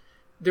because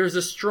there's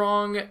a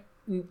strong,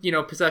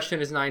 possession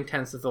is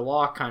 9/10 of the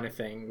law kind of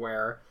thing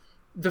where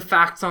the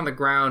facts on the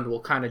ground will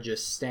kind of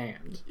just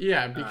stand.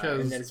 Yeah, because...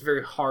 and then it's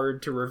very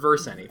hard to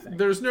reverse anything.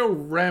 There's no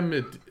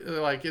remedy.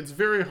 Like, it's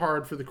very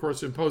hard for the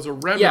courts to impose a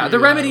remedy. Yeah, the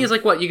remedy is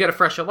like what? You get a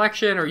fresh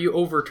election or you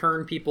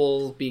overturn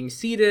people being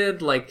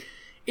seated. Like,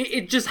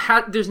 it just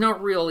there's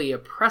not really a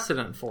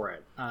precedent for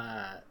it.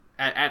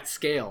 At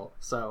scale,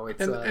 so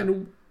it's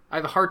and I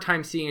have a hard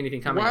time seeing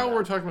anything coming. While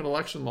we're talking about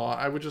election law,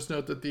 I would just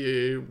note that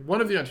one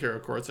of the Ontario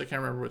courts, I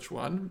can't remember which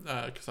one,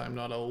 because I'm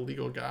not a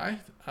legal guy,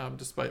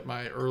 despite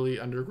my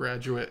early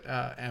undergraduate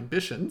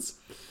ambitions,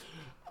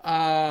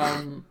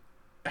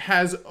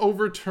 has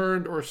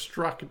overturned or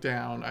struck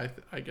down.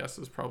 I guess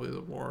is probably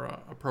the more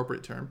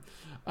appropriate term.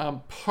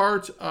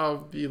 Part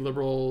of the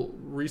Liberal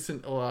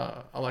recent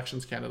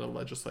Elections Canada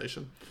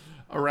legislation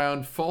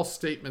around false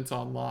statements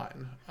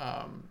online.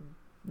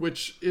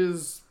 Which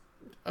is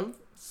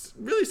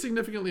really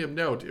significantly of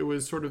note. It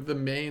was sort of the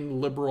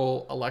main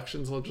Liberal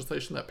elections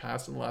legislation that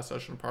passed in the last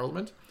session of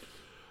Parliament.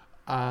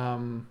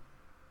 The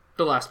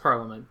last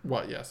Parliament.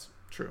 Well, yes,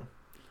 true.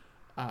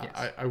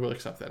 Yes. I will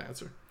accept that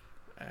answer.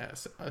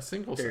 A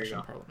single session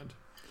of Parliament.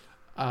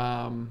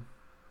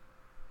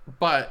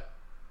 But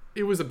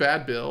it was a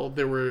bad bill.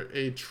 There were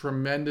a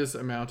tremendous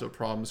amount of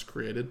problems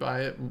created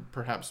by it,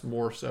 perhaps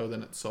more so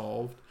than it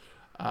solved.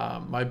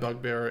 My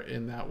bugbear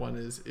in that one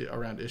is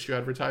around issue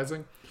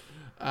advertising.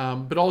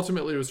 But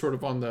ultimately, it was sort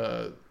of on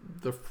the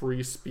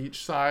free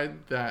speech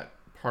side that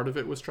part of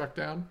it was struck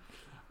down.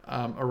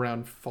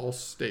 around false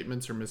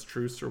statements or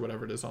mistruths or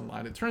whatever it is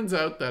online. It turns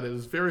out that it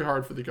is very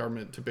hard for the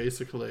government to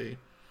basically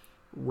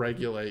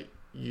regulate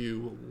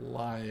you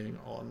lying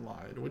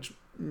online, which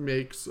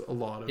makes a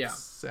lot of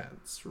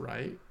sense,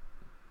 right?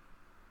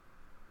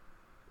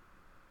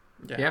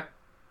 Yeah.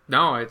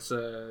 No, it's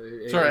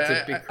a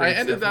big I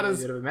ended that as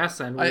a bit of a mess,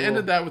 and I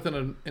ended that with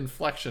an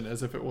inflection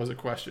as if it was a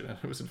question, and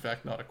it was in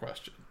fact not a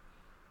question.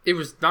 It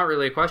was not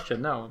really a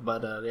question, no,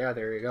 but yeah,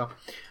 there you go.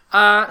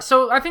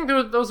 So I think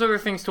those are the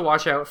things to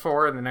watch out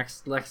for in the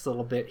next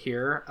little bit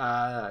here.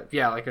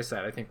 Yeah, like I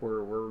said, I think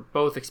we're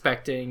both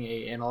expecting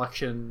an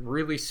election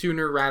really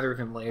sooner rather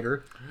than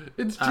later.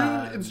 It's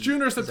June. It's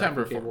June or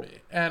September for me,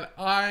 and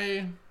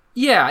I.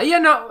 Yeah,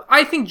 no,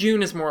 I think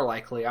June is more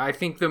likely. I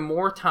think the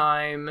more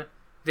time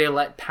they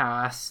let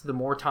pass, the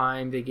more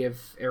time they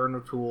give Aaron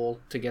O'Toole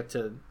to get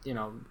to,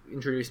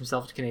 introduce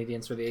himself to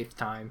Canadians for the 8th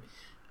time.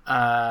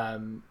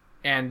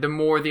 And the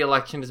more the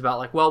election is about,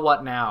 like, well,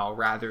 what now?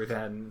 Rather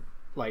than,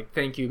 like,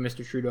 thank you,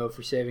 Mr. Trudeau,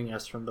 for saving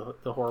us from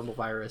the horrible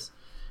virus.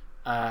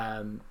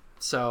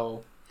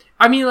 So,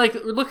 I mean, like,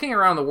 looking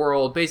around the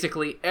world,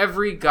 basically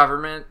every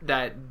government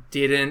that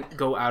didn't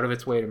go out of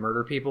its way to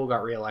murder people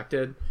got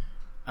reelected.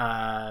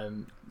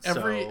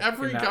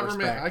 Every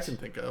government I can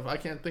think of. I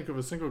can't think of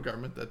a single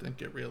government that didn't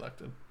get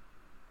reelected.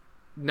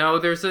 No,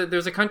 there's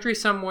a country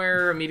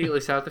somewhere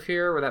immediately south of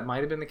here where that might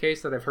have been the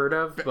case that I've heard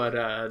of, but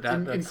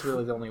that's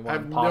really the only one. I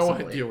have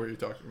possibly. no idea what you're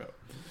talking about.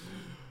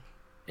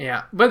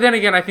 Yeah, but then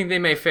again, I think they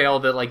may fail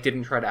that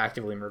didn't try to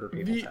actively murder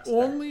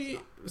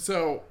people.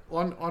 So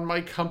on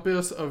my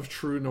compass of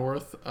true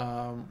north,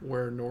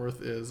 where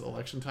north is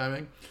election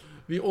timing,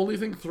 the only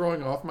thing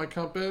throwing off my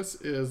compass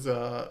is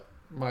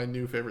my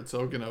new favorite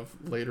slogan of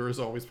 "Later is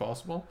always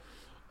possible."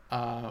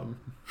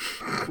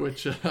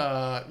 Which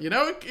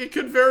it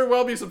could very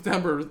well be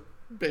September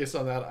based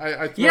on that.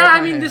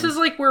 I mean, this is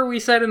like where we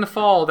said in the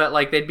fall that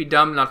they'd be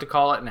dumb not to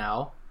call it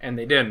now, and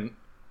they didn't.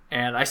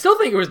 And I still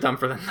think it was dumb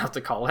for them not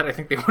to call it. I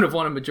think they would have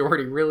won a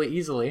majority really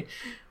easily.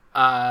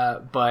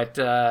 But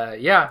there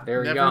you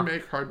go. Never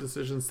make hard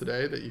decisions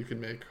today that you can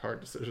make hard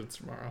decisions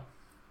tomorrow.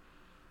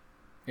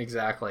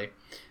 Exactly.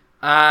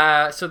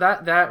 So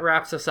that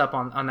wraps us up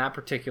on that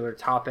particular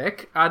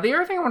topic. The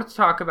other thing I wanted to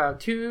talk about,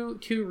 two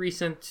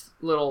recent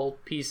little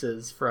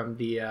pieces from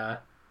the,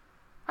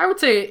 I would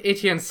say,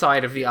 Etienne's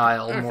side of the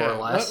aisle, more or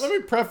less. Let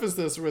me preface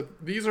this with,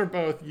 these are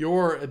both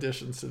your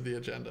additions to the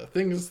agenda.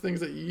 Things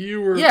that you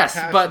were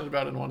passionate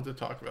about and wanted to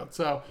talk about.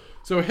 So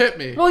hit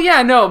me. Well,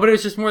 yeah, no, but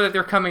it's just more that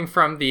they're coming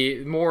from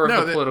the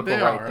political they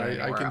right are.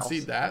 than I concede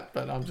else. that,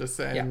 but I'm just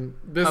saying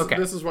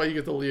this is why you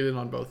get to lead in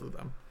on both of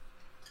them.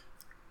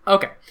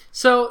 Okay,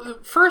 so the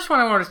first one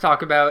I wanted to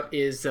talk about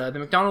is the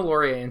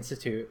Macdonald-Laurier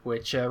Institute,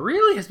 which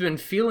really has been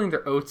feeling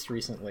their oats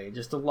recently.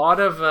 Just a lot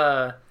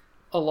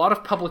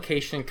of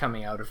publication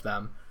coming out of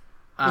them.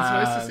 It's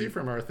nice to see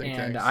from our think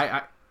tanks.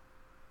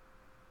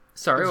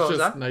 Sorry, what was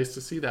that? It's just nice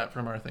to see that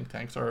from our think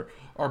tanks, our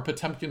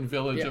Potemkin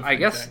village of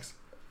think tanks.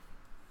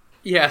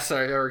 Yes,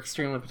 our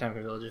extremely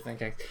Potemkin village of think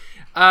tanks.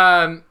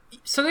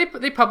 So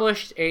they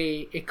published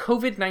a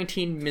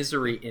COVID-19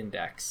 misery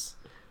index.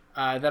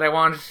 That I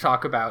wanted to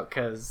talk about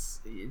because,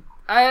 there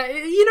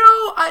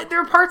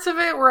are parts of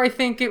it where I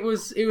think it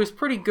was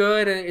pretty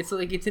good, and it's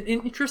an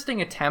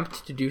interesting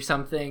attempt to do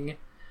something.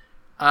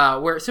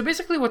 So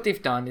basically what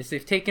they've done is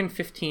they've taken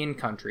 15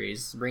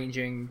 countries,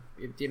 ranging,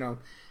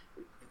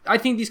 I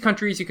think these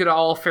countries you could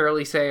all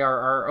fairly say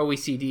are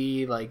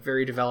OECD,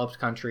 very developed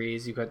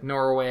countries. You've got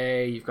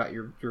Norway, you've got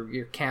your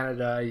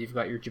Canada, you've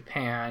got your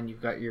Japan,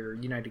 you've got your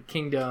United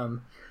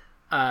Kingdom.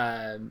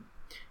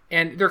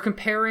 And they're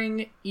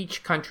comparing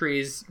each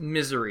country's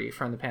misery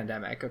from the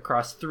pandemic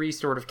across three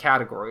sort of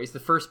categories. The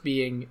first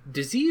being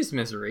disease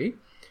misery,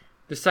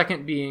 the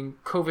second being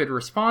COVID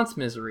response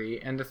misery,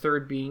 and the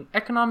third being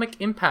economic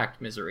impact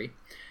misery.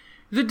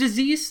 The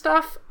disease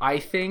stuff, I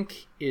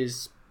think,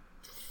 is,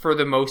 for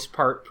the most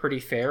part, pretty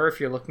fair if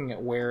you're looking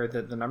at where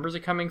the numbers are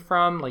coming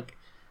from.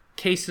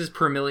 Cases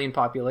per million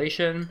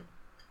population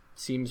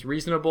seems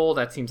reasonable.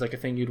 That seems like a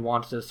thing you'd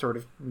want to sort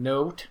of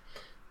note.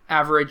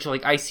 Average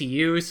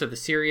ICU, so the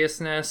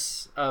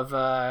seriousness of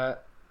the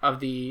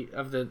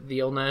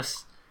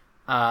illness,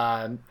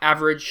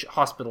 average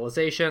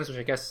hospitalizations, which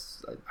I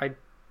guess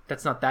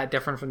that's not that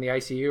different from the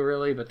ICU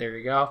really, but there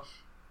you go.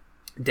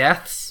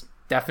 Deaths,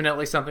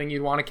 definitely something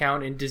you'd want to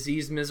count in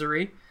disease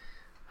misery,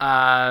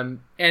 but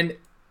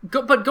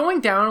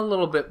going down a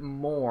little bit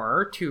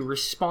more to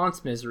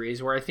response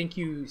miseries, where I think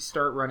you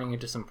start running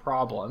into some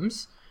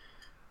problems,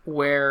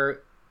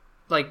 where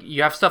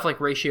you have stuff like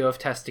ratio of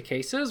tests to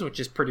cases, which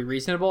is pretty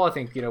reasonable. I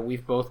think,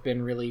 we've both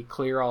been really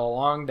clear all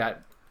along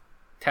that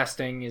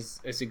testing is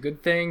a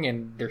good thing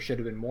and there should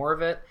have been more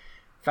of it.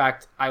 In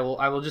fact, I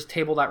will just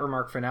table that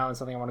remark for now, and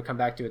something I want to come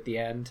back to at the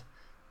end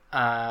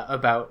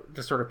about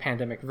the sort of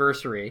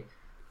pandemicversary.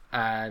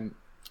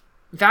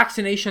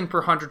 Vaccination per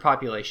 100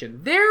 population.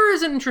 There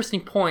is an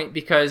interesting point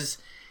because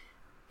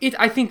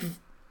I think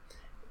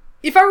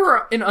if I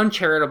were an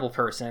uncharitable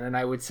person, and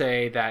I would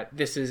say that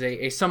this is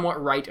a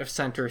somewhat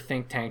right-of-center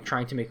think tank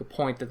trying to make a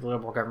point that the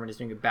Liberal government is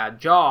doing a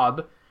bad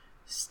job,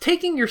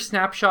 taking your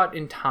snapshot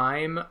in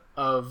time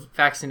of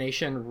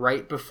vaccination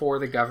right before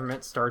the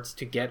government starts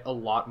to get a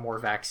lot more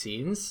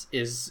vaccines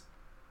is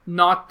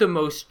not the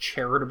most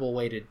charitable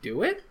way to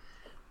do it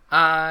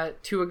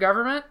to a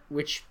government,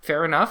 which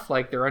fair enough,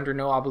 like they're under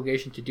no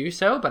obligation to do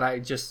so, but I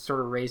just sort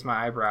of raised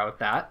my eyebrow at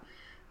that.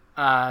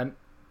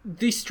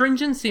 The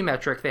stringency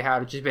metric they had,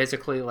 which is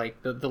basically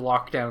like the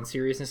lockdown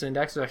seriousness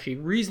index, is actually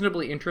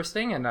reasonably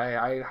interesting, and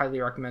I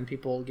highly recommend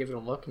people give it a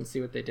look and see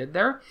what they did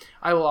there.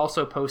 I will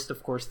also post,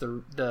 of course,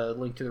 the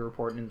link to the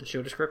report in the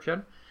show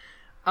description.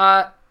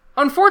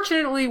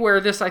 Unfortunately,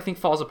 where this I think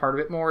falls apart a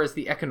bit more is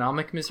the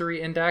economic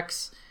misery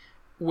index,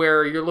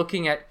 where you're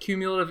looking at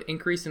cumulative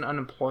increase in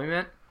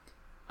unemployment.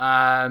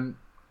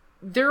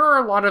 There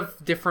are a lot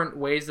of different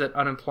ways that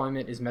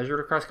unemployment is measured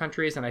across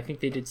countries, and I think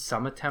they did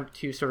some attempt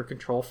to sort of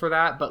control for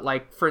that. But,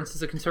 like, for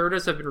instance, the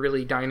Conservatives have been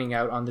really dining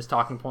out on this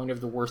talking point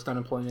of the worst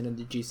unemployment in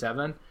the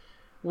G7,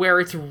 where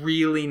it's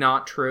really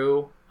not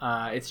true.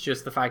 It's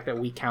just the fact that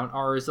we count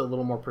ours a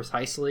little more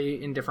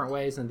precisely in different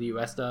ways than the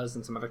US does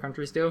and some other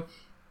countries do.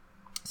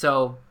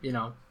 So, you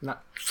know,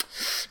 not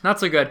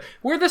so good.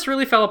 Where this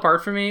really fell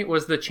apart for me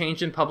was the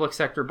change in public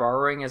sector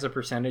borrowing as a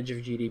percentage of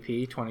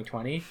GDP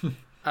 2020.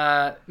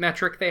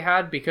 Metric they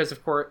had, because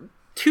of course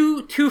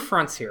two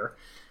fronts here.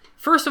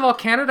 First of all,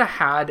 Canada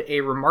had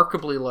a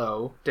remarkably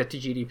low debt to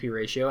GDP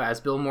ratio,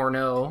 as Bill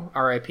Morneau,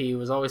 RIP,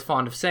 was always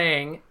fond of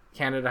saying.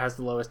 Canada has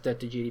the lowest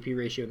debt to GDP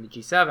ratio in the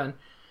G7,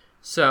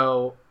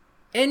 so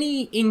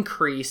any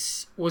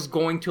increase was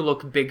going to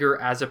look bigger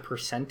as a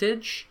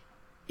percentage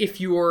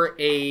if you were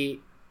a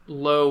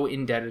low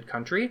indebted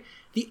country.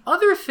 The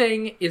other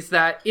thing is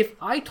that if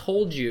I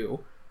told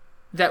you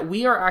that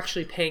we are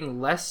actually paying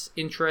less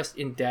interest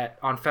in debt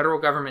on federal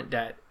government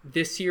debt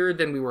this year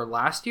than we were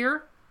last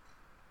year,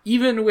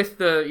 even with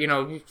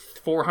the,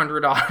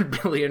 400 odd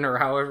billion or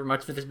however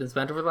much that has been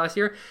spent over the last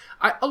year,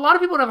 a lot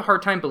of people would have a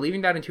hard time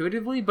believing that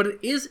intuitively, but it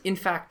is in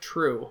fact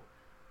true.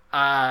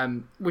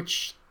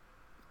 Which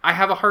I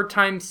have a hard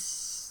time,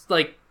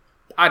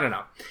 I don't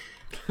know.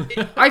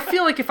 I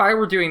feel like if I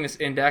were doing this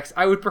index,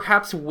 I would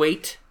perhaps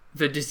weight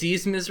the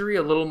disease misery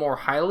a little more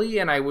highly,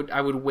 and I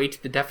would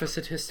weight the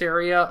deficit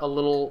hysteria a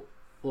little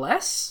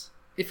less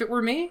if it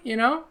were me,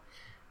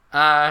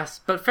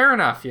 But fair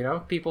enough,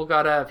 people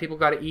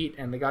gotta eat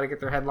and they gotta get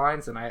their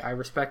headlines, and I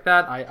respect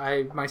that.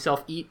 I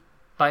myself eat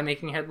by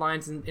making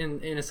headlines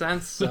in a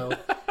sense, so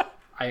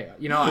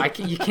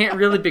you can't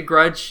really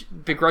begrudge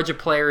a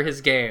player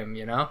his game,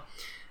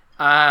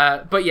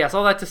 But yes,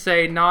 all that to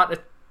say, not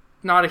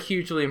a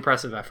hugely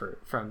impressive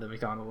effort from the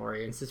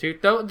Macdonald-Laurier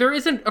Institute, though there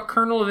isn't a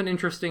kernel of an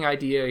interesting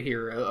idea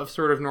here of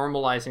sort of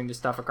normalizing this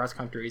stuff across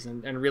countries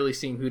and really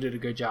seeing who did a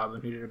good job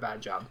and who did a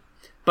bad job.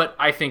 But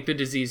I think the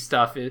disease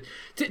stuff is,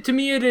 to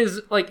me, it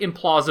is like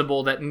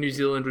implausible that New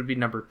Zealand would be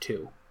number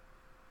 2.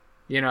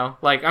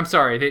 I'm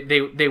sorry,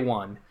 they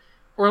won.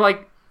 Or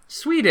like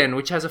Sweden,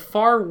 which has a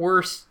far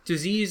worse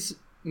disease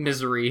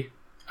misery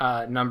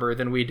number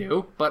than we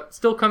do, but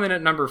still come in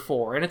at number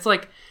 4. And it's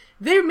like,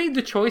 they made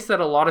the choice that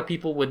a lot of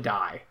people would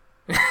die,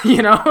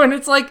 and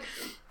it's like,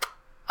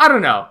 I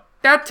don't know.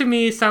 That to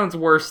me sounds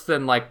worse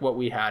than like what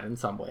we had in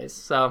some ways.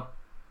 So,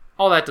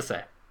 all that to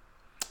say.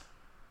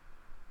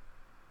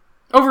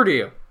 Over to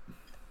you.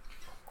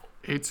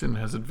 Aitzen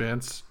has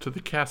advanced to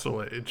the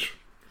Castle Age.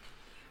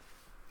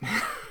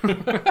 No,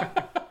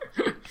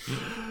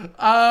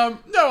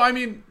 I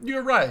mean,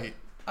 you're right.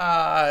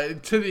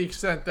 To the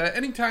extent that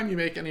anytime you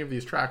make any of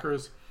these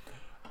trackers,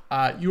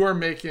 you are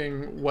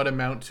making what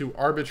amount to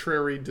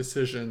arbitrary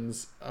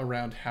decisions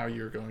around how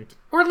you're going to...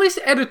 Or at least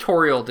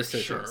editorial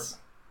decisions.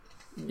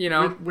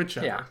 Sure.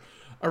 Whichever. Yeah.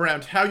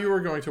 Around how you are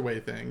going to weigh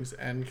things.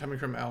 And coming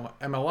from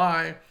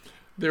MLI,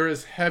 there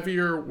is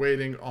heavier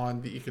weighting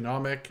on the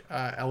economic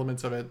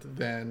elements of it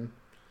than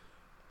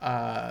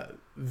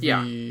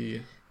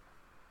the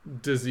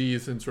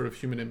disease and sort of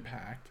human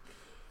impact.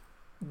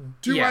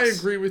 I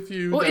agree with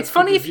you that it's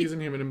funny disease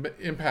and human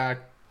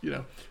impact,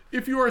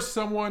 if you are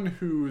someone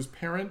whose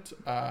parent,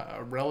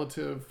 a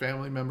relative,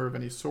 family member of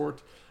any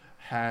sort,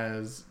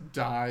 has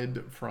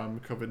died from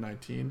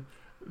COVID-19,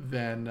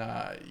 then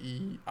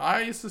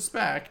I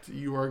suspect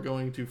you are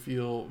going to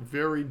feel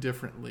very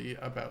differently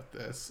about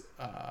this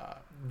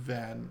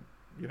than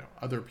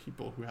other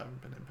people who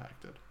haven't been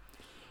impacted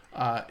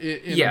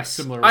in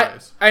similar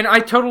ways. And I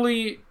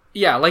totally...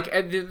 Yeah, like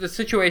the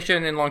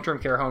situation in long-term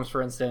care homes,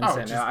 for instance,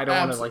 and I don't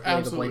want to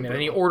lay the blame in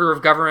any order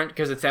of government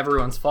because it's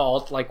everyone's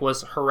fault,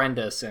 was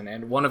horrendous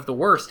and one of the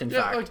worst, in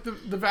fact. Like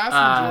the vast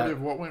majority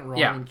of what went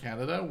wrong in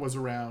Canada was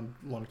around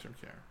long-term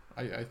care.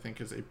 I think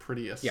is a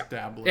pretty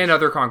established... And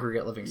other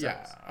congregate living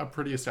settings. Yeah, a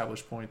pretty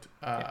established point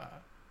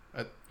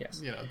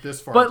this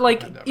far. But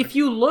if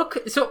you look...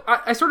 So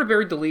I sort of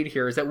buried the lead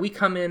here, is that we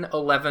come in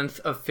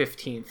 11th of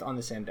 15th on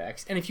this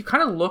index. And if you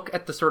kind of look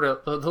at the sort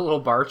of the little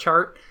bar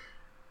chart...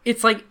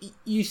 It's like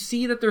you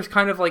see that there's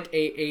kind of like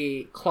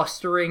a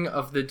clustering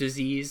of the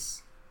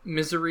disease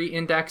misery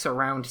index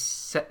around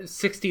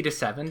 60 to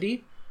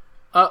 70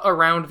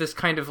 around this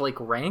kind of like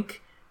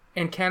rank,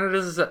 and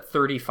Canada's is at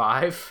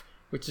 35,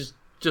 which is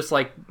just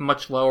like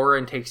much lower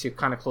and takes you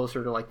kind of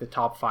closer to like the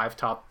top 5,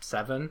 top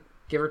 7,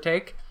 give or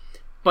take.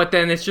 But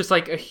then it's just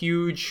like a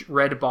huge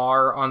red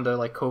bar on the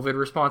like COVID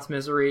response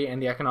misery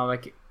and the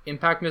economic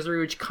impact misery,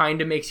 which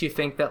kind of makes you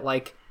think that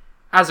like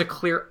as a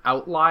clear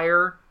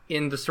outlier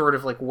in the sort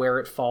of like where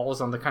it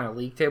falls on the kind of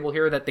league table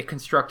here, that they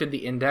constructed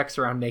the index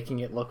around making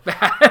it look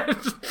bad.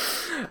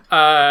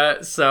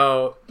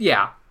 So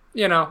yeah,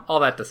 you know, all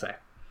that to say.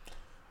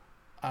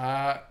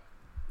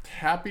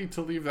 Happy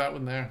to leave that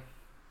one there.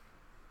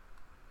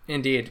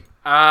 Indeed.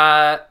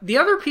 The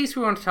other piece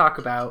we want to talk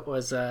about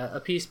was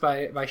a piece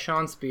by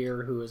Sean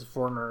Speer, who is a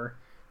former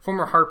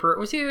Harper.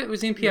 Was he in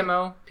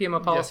PMO?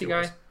 PMO policy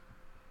guy? Was.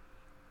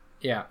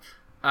 Yeah.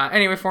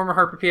 Anyway, former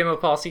Harper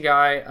PMO policy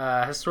guy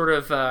has sort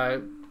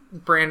of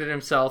branded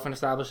himself and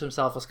established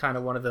himself as kind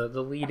of one of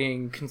the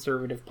leading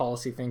conservative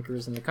policy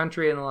thinkers in the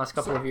country in the last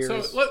couple of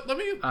years. So let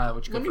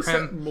me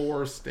set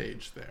more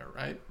stage there,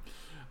 right?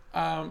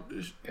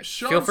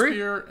 Sean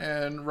Speer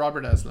and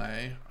Robert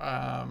Esley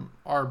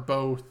are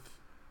both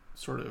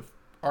sort of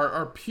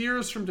are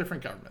peers from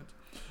different governments.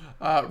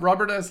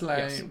 Robert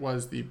Esley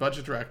was the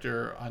budget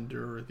director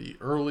under the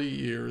early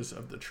years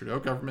of the Trudeau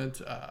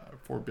government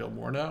for Bill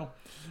Morneau,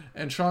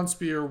 and Sean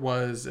Speer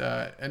was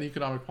an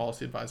economic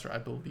policy advisor, I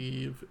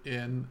believe,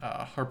 in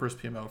Harper's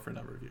PMO for a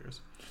number of years.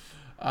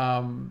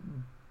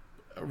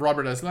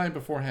 Robert Esley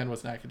beforehand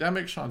was an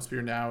academic. Sean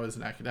Speer now is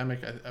an academic.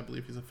 I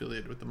believe he's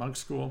affiliated with the Monk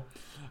School,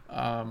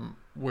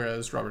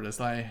 whereas Robert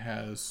Esley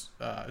has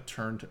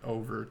turned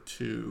over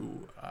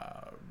to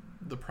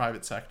the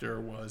private sector,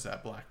 was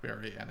at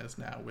BlackBerry, and is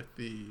now with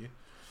the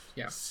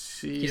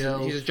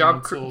CEO. He's a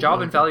job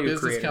and value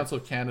Business creator. Council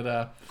of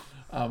Canada,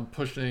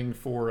 pushing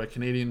for a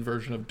Canadian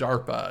version of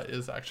DARPA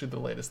is actually the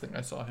latest thing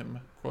I saw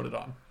him quoted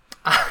on.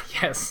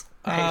 Yes.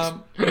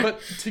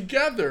 But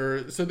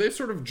together, so they've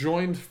sort of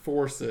joined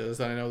forces,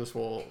 and I know this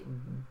will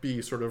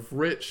be sort of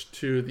rich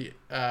to the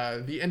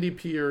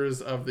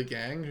NDPers of the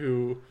gang,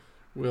 who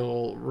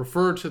will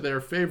refer to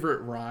their favorite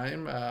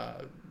rhyme,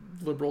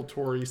 liberal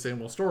Tory, same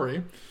old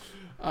story,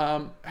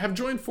 have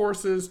joined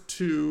forces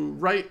to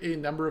write a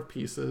number of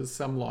pieces,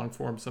 some long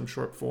form, some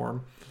short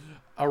form,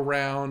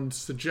 around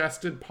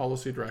suggested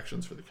policy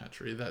directions for the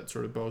country that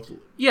sort of both...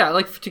 Yeah,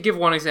 like to give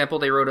one example,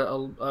 they wrote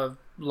a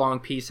long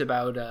piece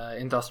about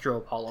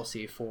industrial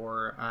policy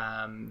for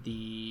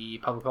the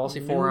Public Policy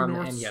Forum.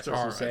 North and yes,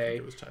 Star, as you say, I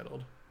think it was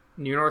titled.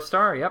 New North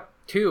Star, yep.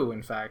 2,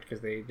 in fact,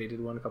 because they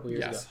did one a couple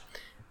years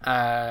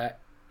ago.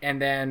 And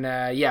then,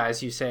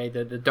 as you say,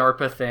 the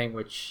DARPA thing,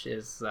 which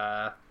is...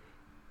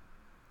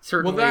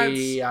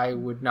 certainly, I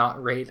would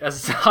not rate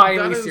as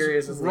highly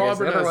serious as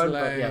Robert the other one.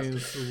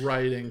 But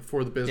writing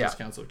for the Business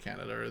Council of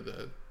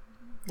Canada.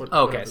 Or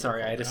okay,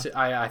 sorry.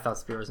 I thought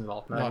Speer was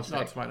involved. Not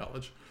to my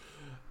knowledge.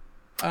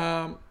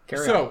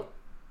 Carry on.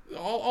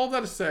 All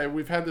that to say,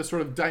 we've had this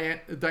sort of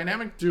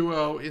dynamic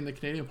duo in the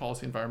Canadian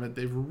policy environment.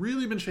 They've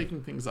really been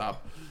shaking things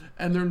up,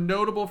 and they're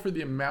notable for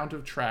the amount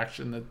of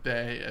traction that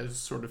they, as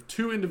sort of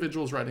two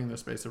individuals writing in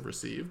this space, have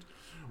received,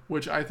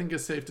 which I think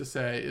is safe to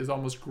say is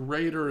almost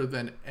greater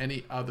than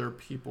any other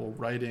people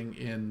writing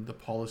in the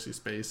policy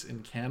space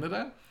in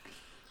Canada.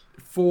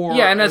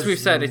 And as we've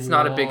said, it's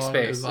not a big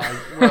space.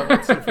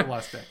 Let's say for the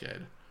last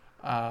decade.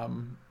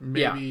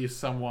 Maybe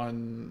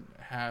someone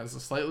has a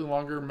slightly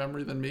longer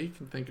memory than me,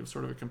 can think of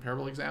sort of a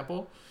comparable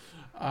example.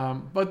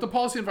 But the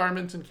policy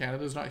environment in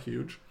Canada is not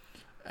huge.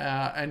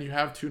 And you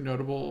have two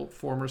notable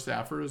former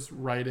staffers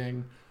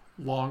writing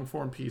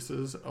long-form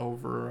pieces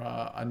over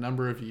a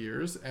number of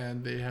years,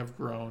 and they have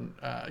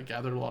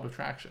gathered a lot of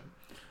traction.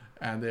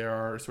 And they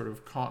are sort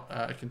of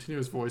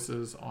continuous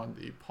voices on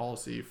the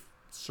policy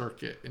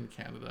circuit in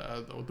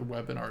Canada, the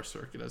webinar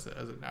circuit as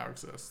it now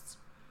exists.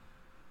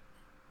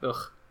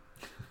 Ugh.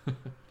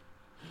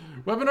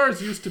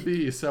 Webinars used to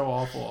be so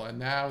awful, and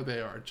now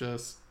they are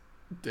just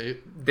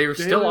they're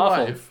still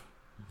awful. Life.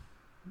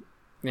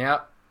 Yeah,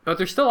 but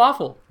they're still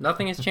awful.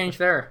 Nothing has changed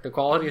there. The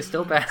quality is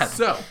still bad.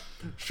 So,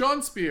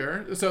 Sean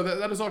Speer, so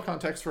that is all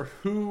context for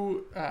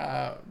who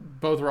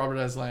both Robert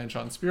Esley and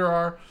Sean Speer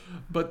are,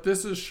 but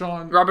this is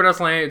Sean... Robert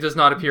Esley does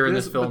not appear in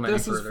this film any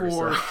further. This is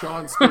for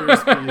Sean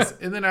Speer's piece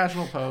in the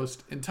National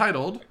Post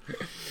entitled,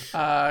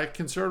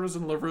 Conservatives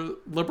and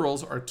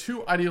Liberals are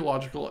too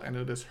ideological and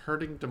it is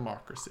hurting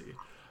democracy.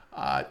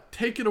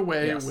 Take it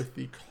away with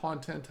the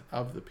content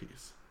of the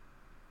piece.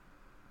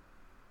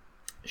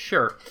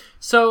 Sure.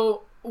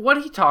 So...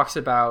 what he talks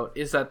about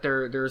is that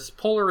there's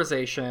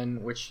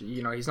polarization, which,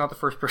 he's not the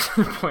first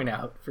person to point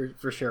out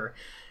for sure.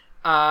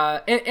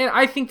 And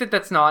I think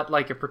that's not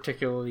like a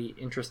particularly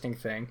interesting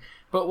thing.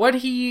 But what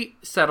he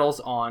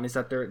settles on is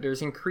that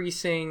there's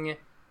increasing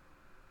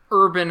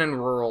urban and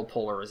rural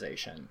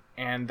polarization,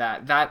 and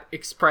that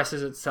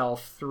expresses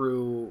itself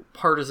through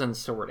partisan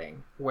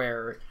sorting,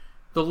 where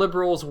the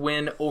Liberals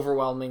win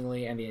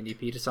overwhelmingly, and the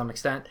NDP to some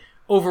extent,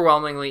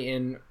 overwhelmingly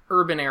in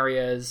urban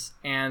areas,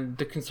 and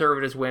the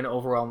Conservatives win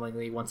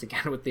overwhelmingly, once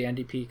again with the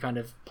NDP kind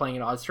of playing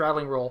an odd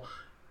straddling role,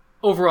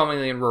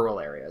 overwhelmingly in rural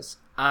areas.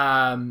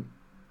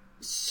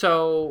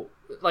 So,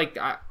 like,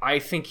 I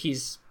think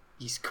he's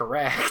he's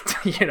correct.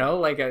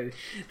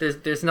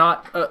 There's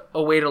not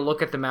a way to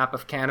look at the map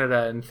of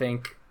Canada and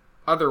think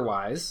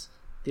otherwise,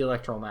 the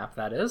electoral map,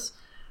 that is.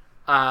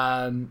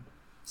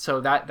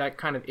 So that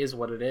kind of is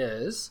what it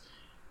is.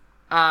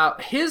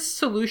 His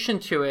solution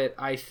to it,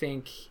 I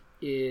think,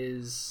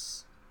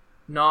 is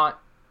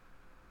not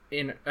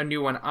in a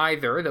new one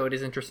either, though it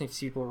is interesting to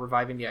see people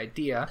reviving the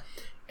idea.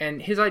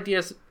 And his idea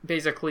is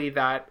basically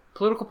that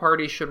political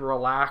parties should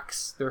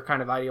relax their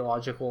kind of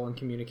ideological and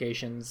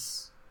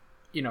communications,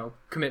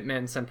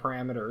 commitments and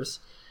parameters,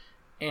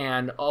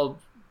 and I'll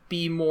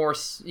be more,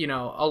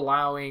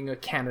 allowing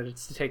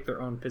candidates to take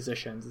their own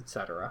positions,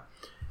 etc.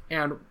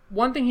 And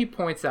one thing he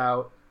points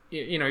out,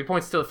 he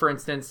points to, for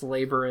instance,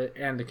 Labour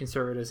and the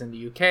Conservatives in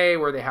the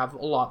UK, where they have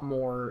a lot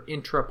more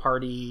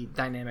intra-party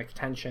dynamic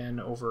tension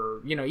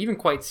over, even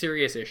quite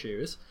serious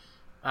issues,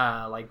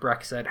 like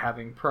Brexit,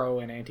 having pro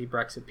and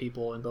anti-Brexit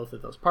people in both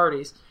of those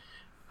parties.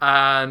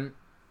 And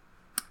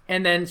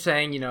then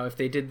saying, if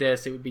they did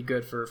this, it would be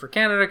good for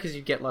Canada because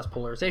you'd get less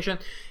polarization.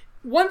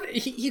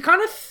 He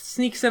kind of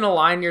sneaks in a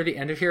line near the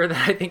end of here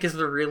that I think is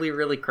the really,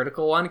 really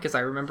critical one, because I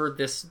remember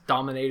this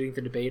dominating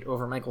the debate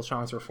over Michael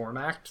Chong's Reform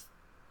Act,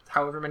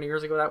 however many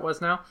years ago that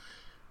was now.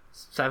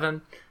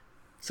 7.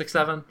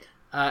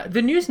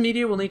 The news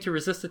media will need to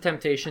resist the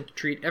temptation to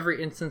treat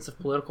every instance of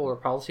political or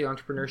policy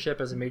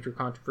entrepreneurship as a major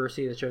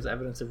controversy that shows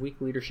evidence of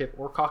weak leadership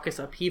or caucus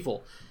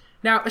upheaval.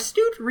 Now,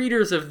 astute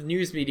readers of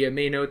news media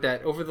may note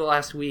that over the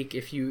last week,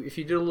 if you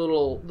did a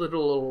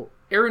little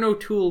Aaron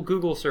O'Toole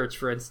Google search,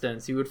 for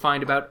instance, you would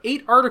find about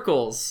 8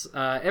 articles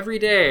every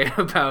day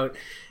about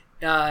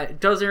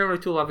does Aaron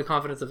O'Toole have the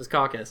confidence of his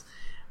caucus?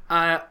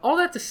 All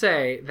that to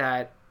say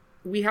that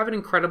we have an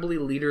incredibly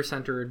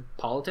leader-centered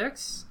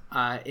politics,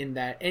 in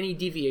that any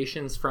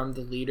deviations from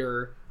the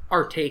leader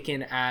are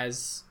taken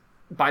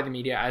by the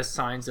media as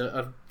signs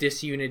of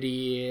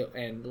disunity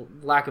and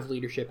lack of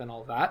leadership and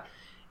all that.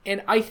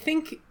 And I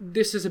think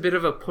this is a bit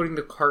of a putting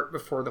the cart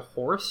before the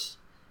horse,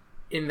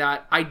 in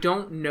that I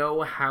don't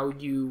know how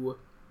you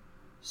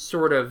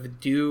sort of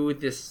do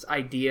this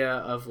idea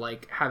of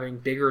like having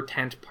bigger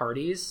tent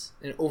parties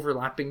and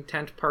overlapping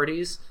tent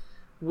parties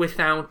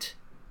without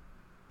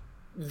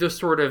the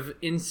sort of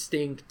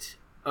instinct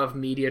of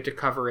media to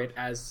cover it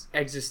as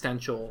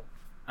existential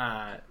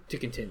to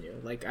continue.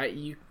 Like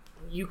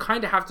you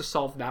kind of have to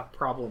solve that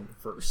problem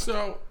first.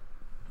 So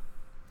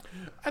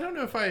I don't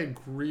know if I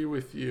agree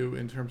with you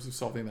in terms of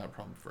solving that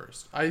problem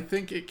first. I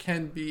think it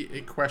can be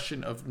a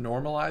question of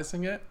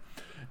normalizing it.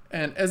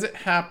 And as it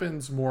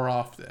happens more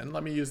often,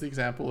 let me use the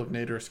example of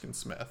Nate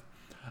Erskine-Smith.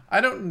 I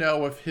don't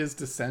know if his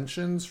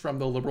dissensions from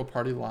the Liberal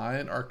Party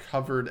line are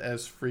covered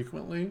as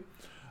frequently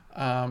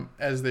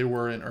as they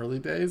were in early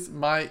days.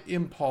 My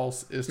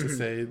impulse is to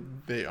say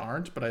they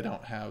aren't, but I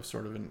don't have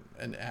sort of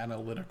an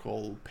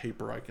analytical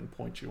paper I can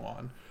point you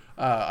on.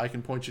 I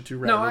can point you to.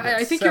 No,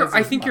 I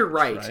think you're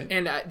right,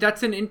 and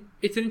it's an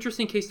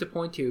interesting case to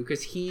point to,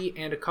 because he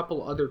and a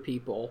couple other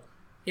people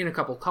in a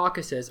couple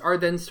caucuses are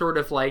then sort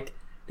of like,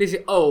 they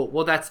say, oh,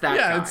 well, that's that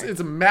guy. Yeah, it's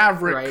a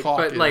maverick, right?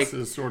 Caucus, but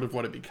is sort of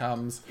what it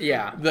becomes.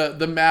 Yeah,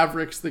 the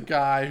maverick's the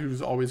guy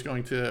who's always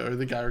going to, or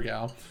the guy or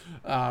gal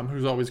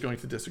who's always going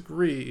to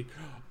disagree.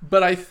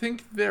 But I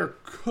think there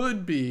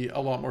could be a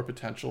lot more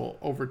potential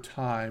over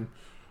time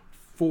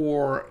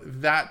for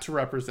that to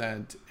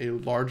represent a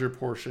larger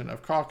portion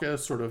of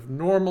caucus, sort of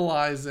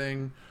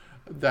normalizing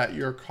that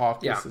your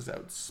caucus is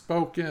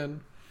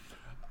outspoken.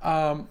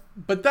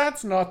 But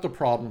that's not the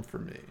problem for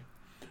me.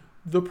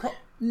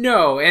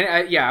 No,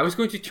 and I was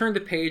going to turn the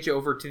page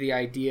over to the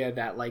idea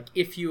that, like,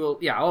 if you...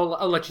 Yeah,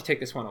 I'll let you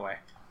take this one away.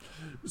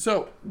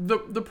 So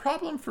the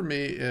problem for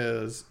me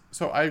is...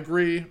 So I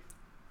agree,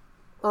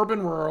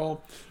 urban,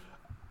 rural.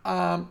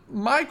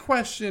 My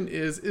question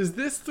is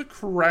this the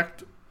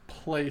correct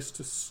place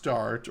to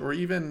start, or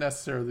even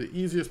necessarily the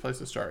easiest place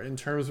to start in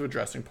terms of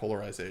addressing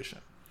polarization?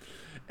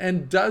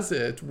 And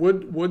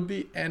would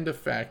the end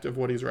effect of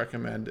what he's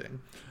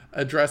recommending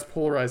address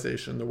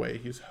polarization the way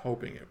he's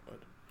hoping it would?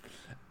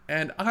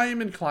 And I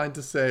am inclined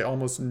to say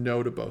almost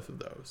no to both of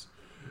those.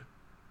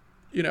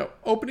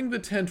 Opening the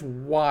tent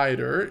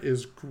wider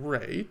is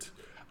great,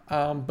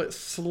 but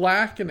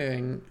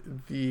slackening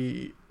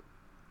the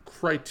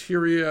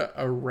criteria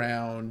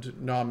around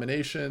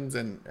nominations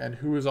and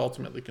who is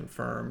ultimately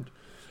confirmed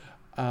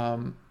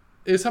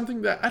is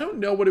something that I don't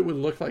know what it would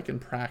look like in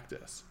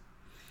practice.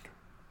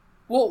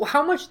 Well,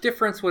 how much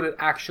difference would it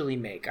actually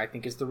make, I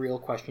think, is the real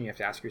question you have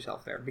to ask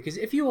yourself there. Because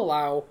if you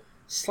allow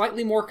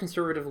slightly more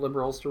conservative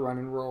liberals to run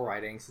in rural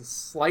ridings and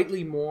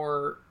slightly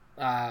more,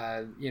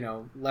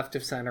 left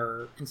of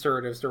center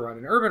conservatives to run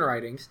in urban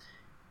ridings,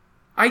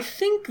 I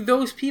think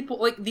those people,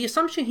 like, the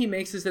assumption he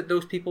makes is that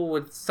those people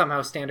would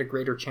somehow stand a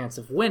greater chance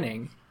of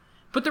winning.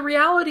 But the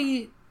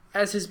reality,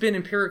 as has been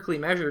empirically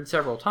measured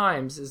several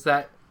times, is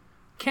that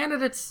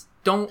candidates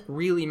don't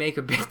really make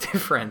a big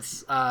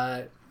difference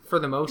for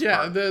the most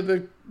part. Yeah,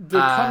 the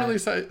commonly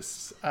cited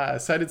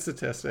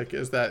statistic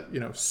is that,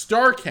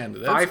 star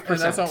candidates, 5%. And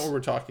that's not what we're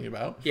talking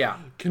about,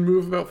 can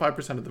move about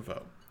 5% of the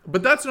vote.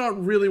 But that's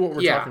not really what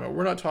we're talking about.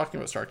 We're not talking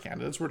about star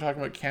candidates. We're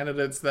talking about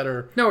candidates that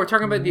are we're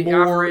talking about the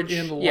more average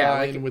in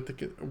line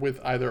with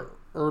either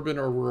urban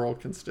or rural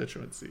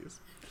constituencies.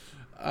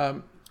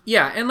 And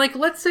like,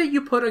 let's say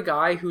you put a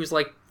guy who's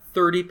like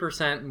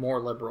 30%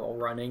 more liberal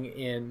running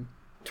in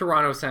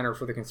Toronto Centre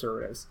for the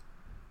Conservatives.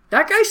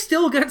 That guy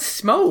still gets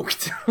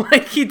smoked.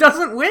 Like, he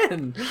doesn't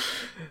win.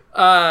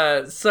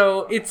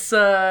 So it's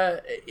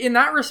in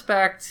that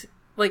respect,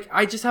 like,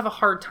 I just have a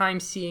hard time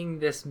seeing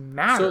this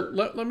matter.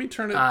 So let me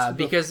turn it to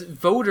because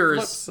voters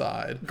flip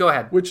side. Go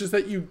ahead. Which is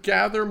that you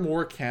gather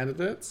more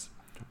candidates,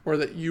 or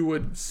that you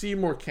would see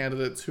more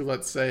candidates who,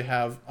 let's say,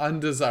 have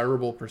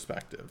undesirable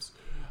perspectives.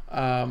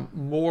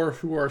 More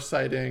who are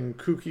citing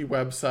kooky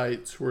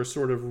websites, who are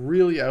sort of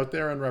really out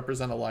there and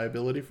represent a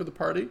liability for the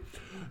party.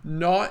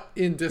 Not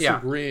in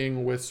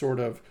disagreeing with sort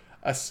of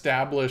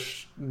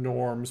established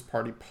norms,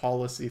 party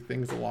policy,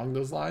 things along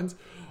those lines.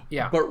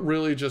 But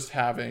really just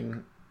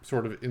having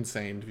sort of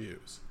insane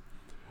views.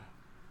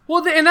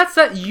 Well, and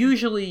that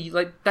usually,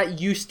 like, that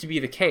used to be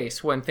the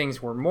case when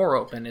things were more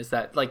open, is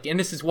that, like, and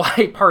this is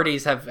why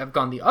parties have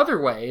gone the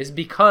other way, is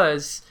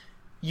because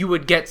you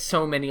would get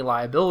so many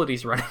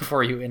liabilities running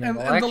for you in an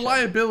election. And the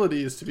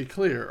liabilities, to be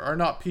clear, are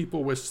not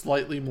people with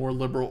slightly more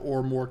liberal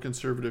or more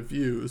conservative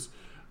views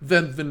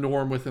than the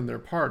norm within their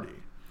party.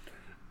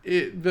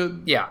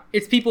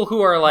 It's people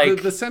who are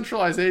like... The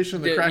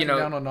centralization, the cracking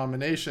down on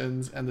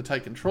nominations, and the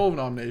tight control of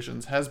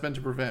nominations has been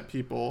to prevent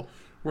people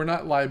who are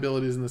not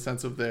liabilities in the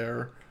sense of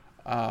their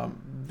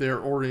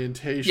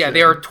orientation. Yeah,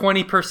 they are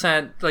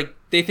 20%, like,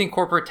 they think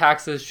corporate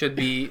taxes should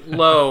be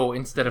low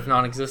instead of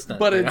non-existent.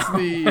 But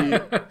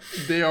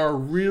they are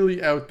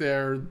really out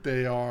there.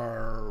 They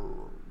are,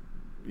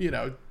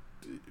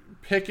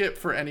 picket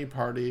for any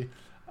party.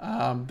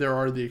 There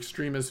are the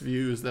extremist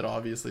views that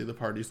obviously the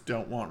parties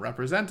don't want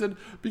represented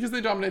because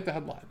they dominate the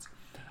headlines.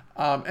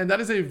 And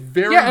that is a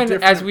very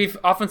different, as we've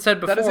often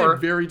said before, that is a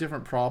very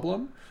different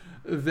problem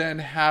than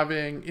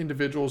having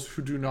individuals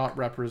who do not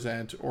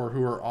represent or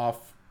who are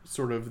off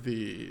sort of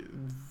the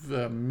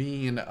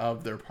mean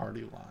of their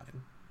party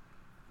line.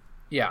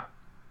 Yeah.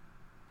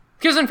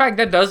 Because in fact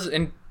that does,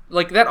 and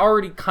like that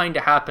already kind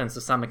of happens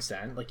to some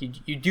extent. Like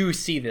you do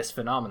see this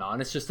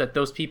phenomenon. It's just that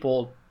those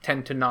people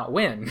tend to not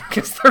win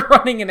because they're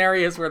running in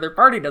areas where their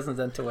party doesn't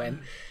tend to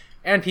win.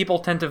 And people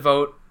tend to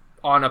vote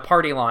on a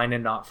party line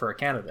and not for a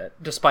candidate,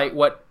 despite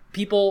what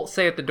people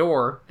say at the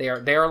door. They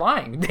are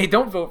lying. They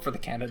don't vote for the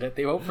candidate.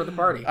 They vote for the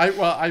party.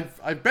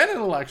 I've been in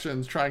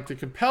elections trying to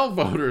compel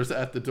voters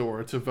at the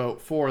door to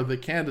vote for the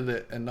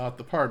candidate and not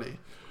the party.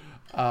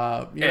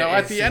 At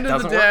the end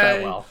of the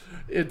day,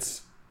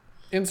 it's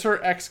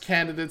insert X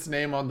candidate's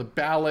name on the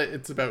ballot.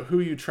 It's about who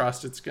you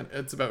trust.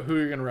 It's about who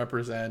you're going to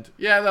represent.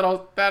 Yeah,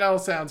 that all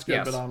sounds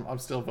good, but I'm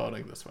still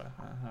voting this way.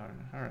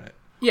 All right.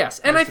 Yes,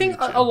 and I think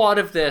a lot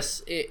of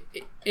this,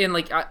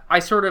 I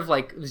sort of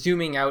like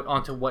zooming out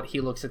onto what he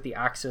looks at the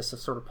axis of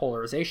sort of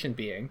polarization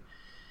being,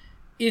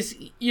 is,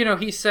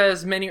 he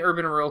says many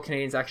urban and rural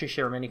Canadians actually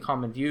share many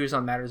common views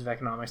on matters of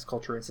economics,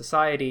 culture, and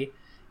society.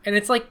 And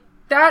it's like,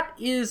 that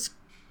is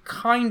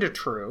kind of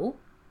true.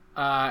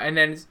 And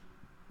then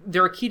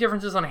there are key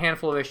differences on a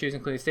handful of issues,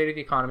 including the state of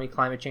the economy,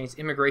 climate change,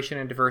 immigration,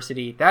 and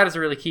diversity. That is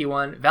a really key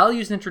one.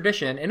 Values and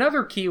tradition,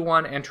 another key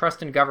one, and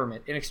trust in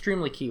government, an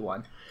extremely key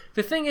one.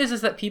 The thing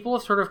is that people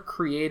have sort of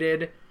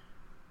created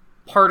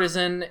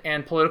partisan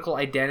and political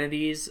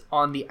identities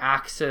on the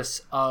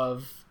axis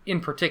of, in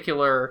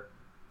particular,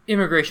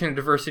 immigration and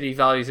diversity,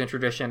 values and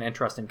tradition, and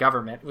trust in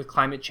government, with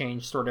climate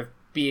change sort of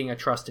being a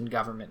trust in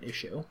government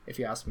issue, if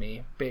you ask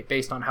me,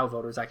 based on how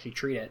voters actually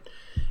treat it.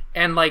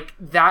 And like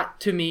that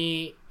to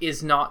me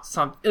is not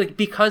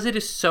because it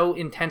is so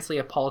intensely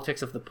a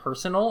politics of the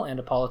personal and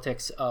a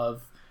politics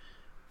of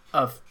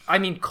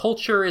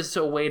culture is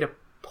a way to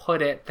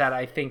put it that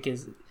I think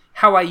is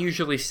how I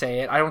usually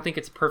say it. I don't think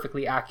it's a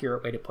perfectly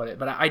accurate way to put it,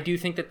 but I do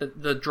think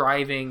that the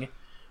driving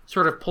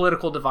sort of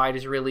political divide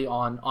is really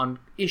on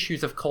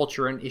issues of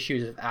culture and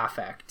issues of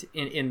affect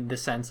in the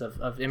sense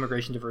of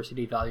immigration,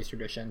 diversity, values,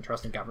 tradition,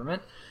 trust in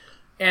government.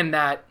 And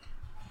that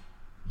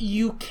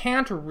you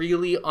can't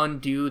really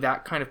undo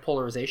that kind of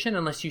polarization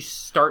unless you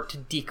start to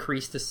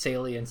decrease the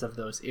salience of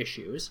those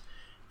issues.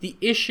 The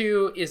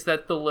issue is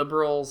that the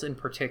Liberals in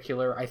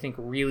particular, I think,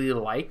 really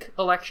like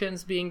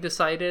elections being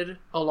decided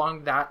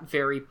along that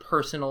very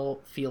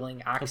personal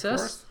feeling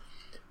axis,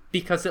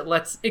 because it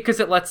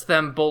lets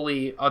them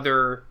bully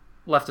other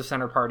left of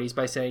center parties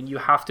by saying you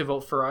have to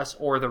vote for us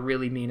or the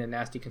really mean and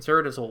nasty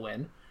Conservatives will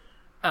win.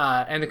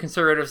 And the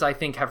Conservatives, I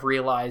think, have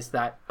realized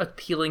that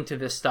appealing to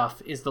this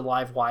stuff is the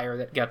live wire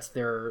that gets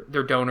their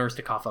donors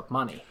to cough up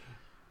money.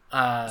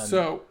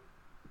 So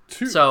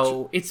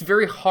it's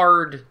very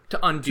hard to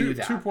undo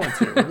that. 2 points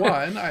here.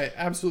 One, I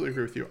absolutely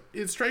agree with you.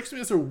 It strikes me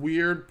as a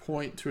weird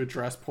point to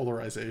address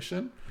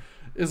polarization.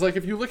 Is like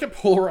if you look at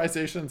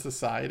polarization in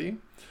society,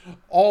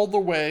 all the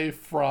way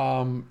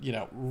from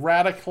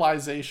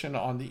radicalization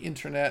on the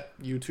internet,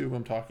 YouTube,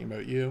 I'm talking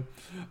about you,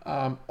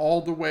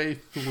 all the way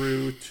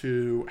through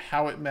to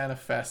how it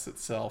manifests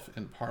itself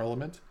in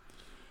Parliament.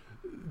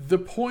 The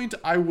point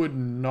I would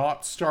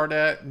not start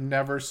at,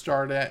 never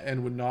start at,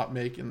 and would not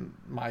make in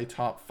my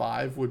top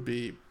 5 would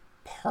be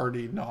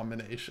party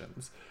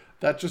nominations.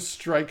 That just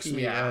strikes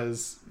me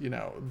as,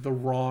 the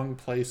wrong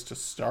place to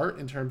start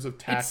in terms of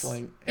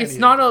tackling It's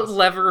not a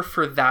lever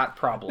for that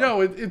problem.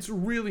 No, it's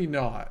really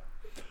not.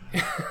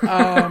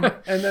 And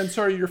then,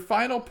 sorry, your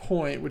final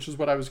point, which is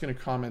what I was going to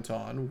comment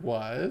on,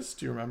 was,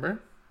 do you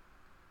remember?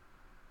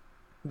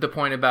 The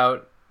point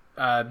about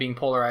being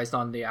polarized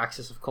on the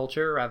axis of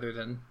culture rather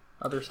than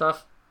other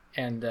stuff,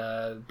 and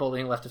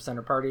bullying left of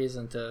center parties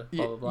into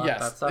blah, blah, blah, yes,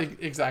 that stuff.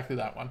 Exactly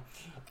that one.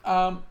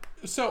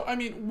 So, I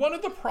mean, one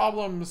of the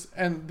problems,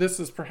 and this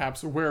is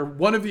perhaps where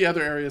one of the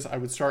other areas I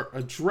would start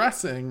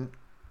addressing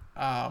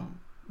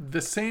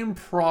the same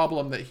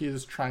problem that he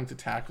is trying to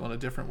tackle in a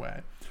different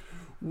way,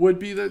 would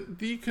be that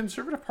the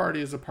Conservative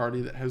Party is a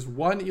party that has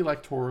won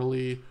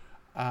electorally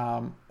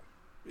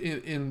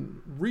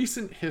in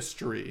recent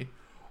history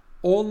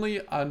only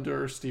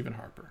under Stephen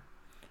Harper.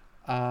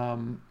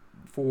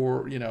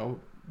 For,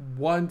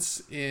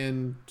 once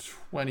in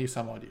 20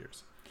 some odd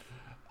years.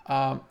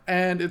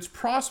 And its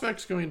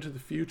prospects going into the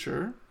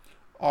future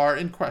are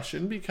in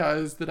question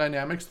because the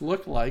dynamics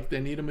look like they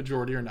need a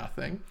majority or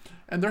nothing,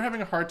 and they're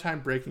having a hard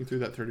time breaking through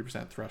that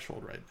 30%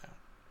 threshold right now.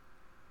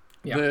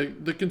 Yeah.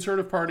 The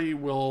Conservative Party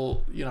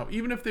will,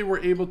 even if they were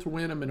able to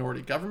win a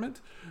minority government,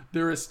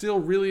 there is still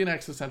really an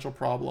existential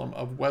problem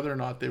of whether or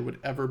not they would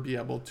ever be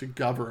able to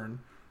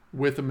govern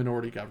with a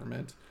minority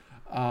government.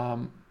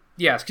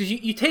 Yes, because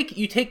you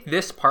take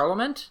this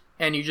parliament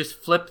and you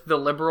just flip the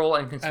liberal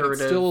and conservative,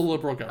 and it's still a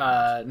liberal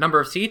government. Number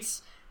of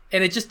seats,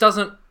 and it just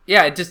doesn't.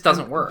 Yeah, it just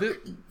doesn't work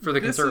for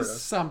the conservatives. This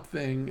is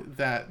something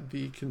that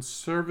the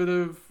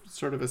conservative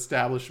sort of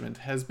establishment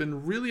has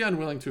been really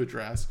unwilling to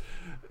address.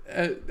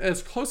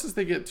 As close as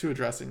they get to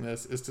addressing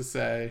this is to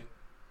say,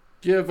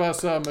 give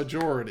us a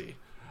majority.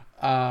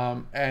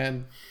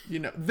 And,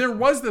 there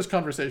was this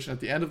conversation at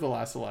the end of the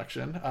last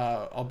election,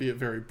 albeit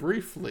very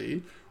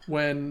briefly,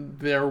 when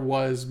there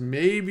was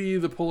maybe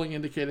the polling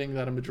indicating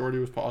that a majority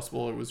was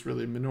possible. It was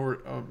really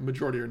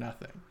majority or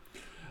nothing.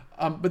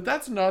 But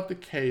that's not the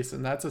case,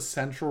 and that's a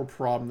central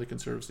problem the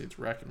Conservatives need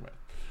to reckon with.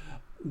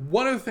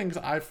 One of the things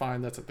I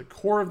find that's at the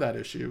core of that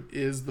issue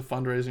is the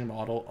fundraising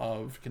model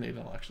of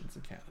Canadian elections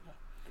in Canada.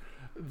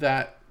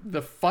 That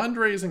the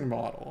fundraising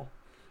model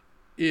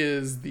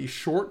is the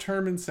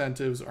short-term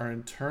incentives are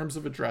in terms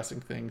of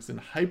addressing things in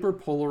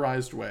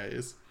hyper-polarized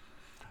ways,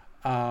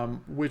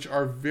 which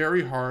are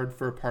very hard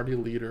for a party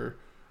leader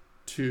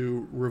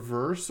to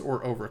reverse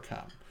or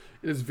overcome.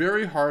 It is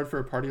very hard for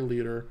a party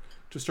leader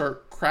to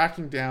start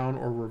cracking down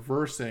or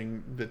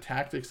reversing the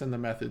tactics and the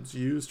methods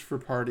used for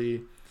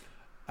party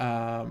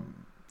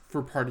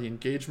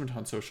engagement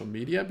on social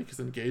media, because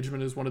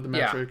engagement is one of the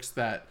metrics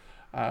that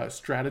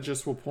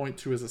strategists will point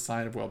to as a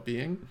sign of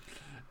well-being,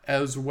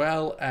 as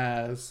well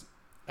as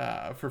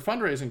for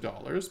fundraising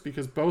dollars,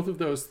 because both of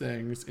those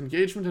things,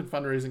 engagement and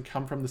fundraising,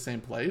 come from the same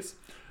place.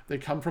 They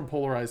come from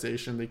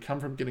polarization. They come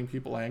from getting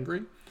people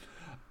angry.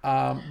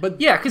 But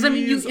yeah, because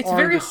it's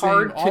very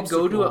hard to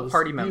go to a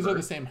party member. These are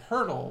the same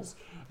hurdles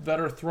that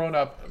are thrown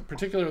up,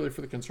 particularly for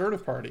the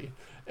Conservative Party,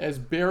 as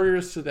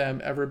barriers to them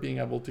ever being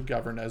able to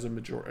govern as a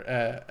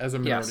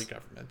minority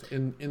government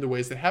in the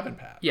ways they have in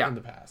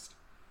the past.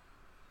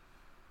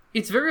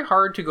 It's very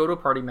hard to go to a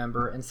party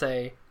member and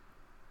say,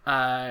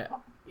 the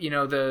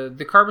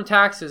carbon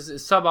tax is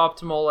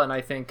suboptimal, and I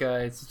think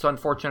it's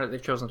unfortunate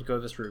they've chosen to go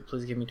this route.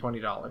 Please give me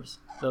 $20.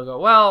 They'll go,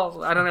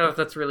 well, I don't know if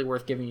that's really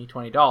worth giving you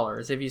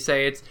 $20. If you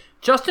say it's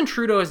Justin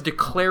Trudeau has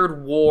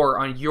declared war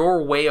on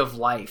your way of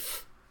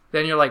life,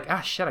 then you're like,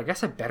 shit, I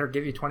guess I better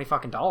give you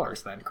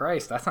 $20 then.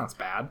 Christ, that sounds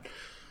bad.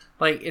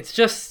 Like, it's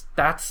just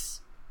that's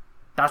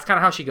kind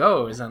of how she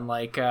goes, and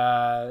like,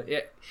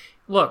 I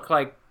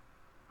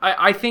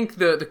think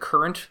the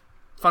current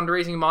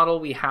fundraising model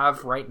we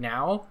have right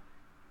now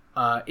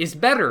is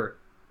better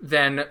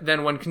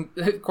than when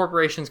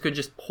corporations could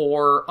just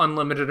pour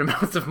unlimited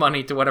amounts of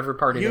money to whatever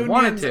party they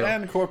wanted to.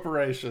 Unions and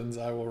corporations,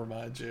 I will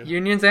remind you.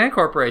 Unions and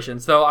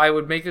corporations. Though I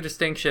would make the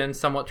distinction,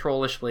 somewhat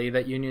trollishly,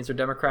 that unions are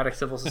democratic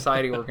civil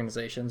society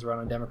organizations run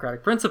on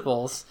democratic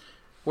principles,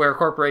 where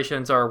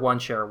corporations are one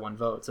share, one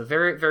vote. So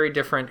very, very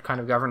different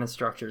kind of governance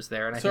structures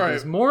there. And I think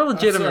there's more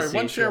legitimacy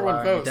one share,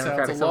 one vote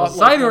democratic civil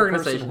society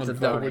organizations that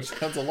donate. Which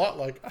sounds a lot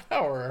like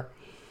our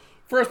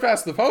first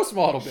past the post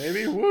model,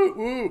 baby. Woo,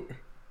 woo.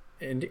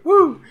 And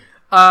woo!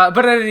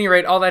 But at any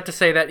rate, all that to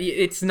say that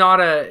it's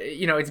not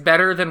it's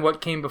better than what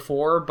came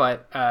before,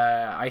 but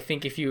I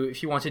think if you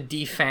want to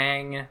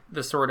defang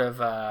the sort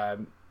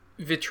of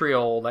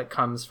vitriol that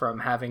comes from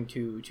having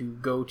to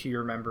go to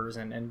your members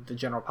and the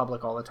general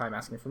public all the time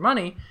asking for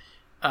money,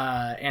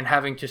 and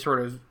having to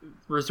sort of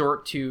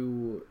resort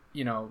to,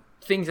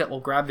 things that will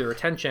grab their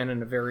attention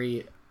in a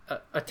very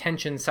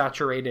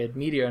attention-saturated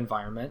media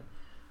environment,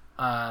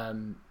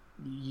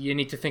 you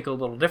need to think a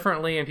little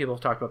differently, and people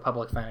have talked about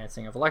public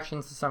financing of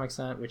elections to some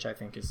extent, which I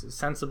think is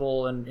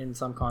sensible in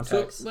some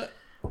contexts. So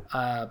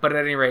But at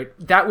any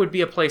rate, that would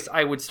be a place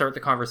I would start the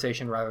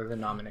conversation rather than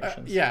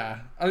nominations.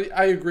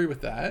 I agree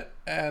with that.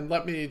 And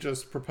let me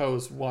just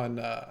propose one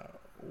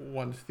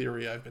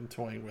theory I've been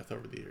toying with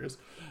over the years,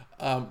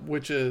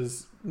 which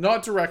is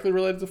not directly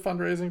related to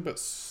fundraising, but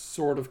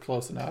sort of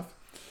close enough,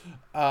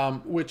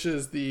 which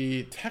is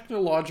the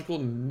technological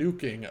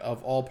nuking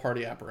of all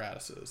party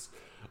apparatuses.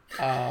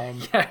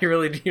 Yeah, you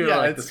really do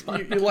like this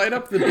one. You light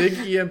up the big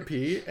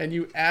EMP and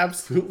you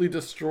absolutely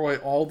destroy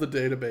all the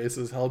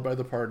databases held by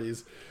the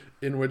parties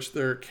in which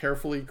they're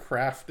carefully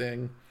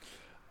crafting,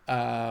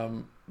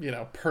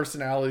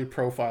 personality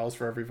profiles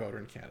for every voter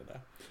in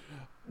Canada.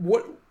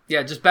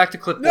 Yeah, just back to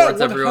clipboards,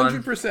 100%.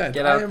 Everyone.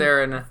 Get out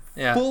there and...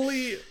 Yeah.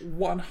 Fully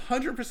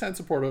 100%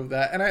 supportive of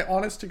that, and I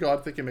honest to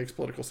God think it makes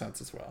political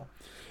sense as well.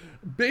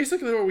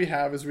 Basically what we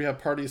have is we have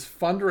parties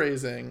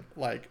fundraising,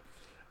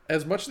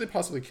 as much as they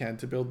possibly can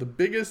to build the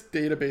biggest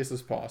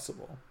databases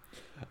possible.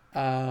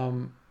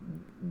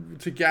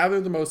 To gather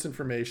the most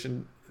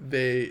information,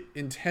 they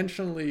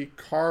intentionally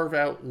carve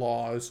out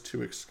laws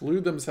to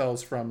exclude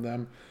themselves from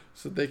them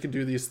so that they can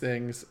do these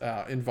things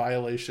in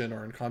violation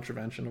or in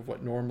contravention of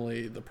what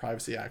normally the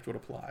Privacy Act would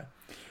apply.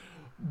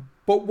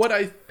 But what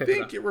I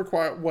think it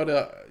requires, what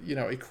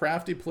a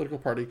crafty political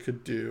party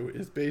could do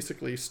is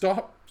basically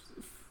stop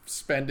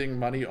spending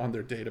money on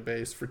their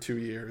database for 2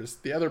 years.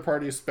 The other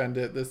parties spend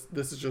it. This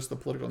is just the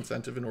political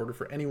incentive in order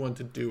for anyone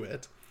to do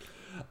it.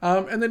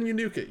 And then you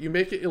nuke it. You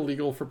make it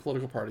illegal for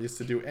political parties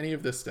to do any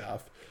of this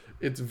stuff.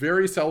 It's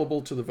very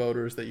sellable to the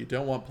voters that you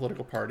don't want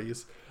political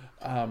parties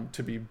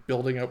to be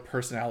building out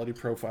personality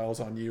profiles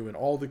on you and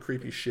all the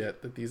creepy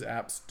shit that these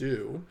apps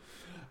do.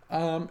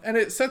 And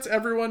it sets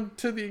everyone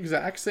to the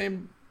exact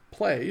same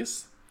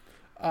place,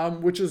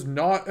 which is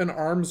not an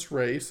arms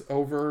race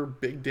over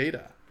big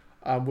data,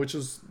 which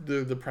is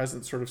the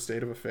present sort of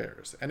state of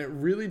affairs. And it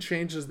really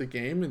changes the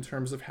game in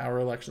terms of how our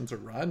elections are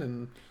run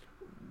and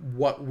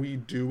what we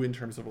do in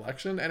terms of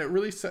election. And it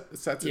really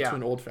sets it to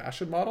an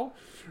old-fashioned model,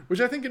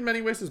 which I think in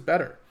many ways is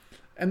better.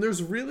 And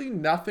there's really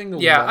nothing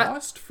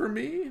lost for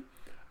me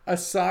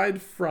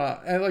aside from,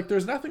 and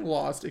there's nothing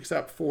lost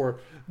except for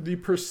the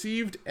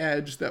perceived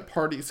edge that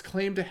parties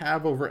claim to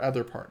have over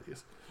other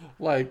parties.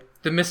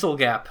 The missile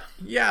gap.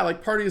 Yeah,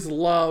 parties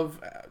love,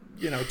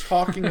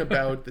 talking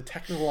about the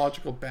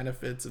technological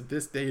benefits of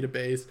this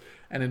database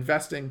and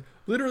investing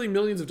literally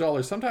millions of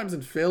dollars, sometimes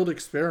in failed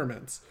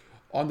experiments,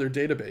 on their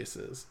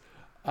databases.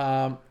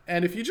 And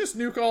if you just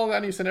nuke all of that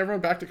and you send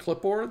everyone back to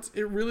clipboards,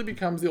 it really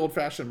becomes the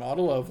old-fashioned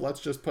model of let's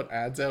just put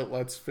ads out,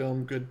 let's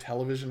film good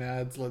television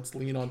ads, let's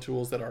lean on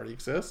tools that already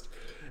exist.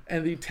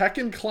 And the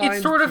tech-inclined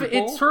it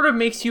sort of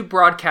makes you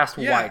broadcast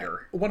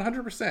wider.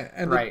 100%.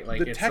 And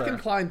the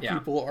tech-inclined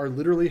people are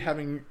literally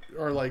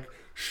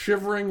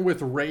shivering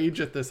with rage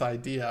at this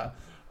idea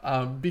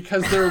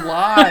because their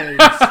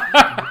lives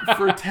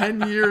for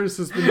 10 years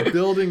has been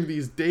building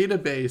these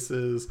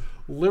databases,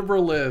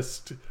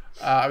 liberalist,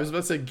 I was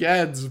about to say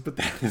GEDS, but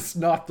that is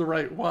not the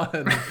right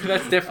one.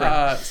 That's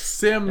different.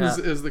 Sims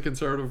is the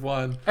conservative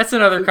one. That's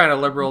another kind of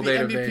liberal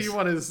database. The NDP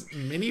one is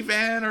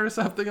Minivan or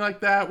something like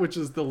that, which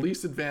is the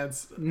least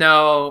advanced.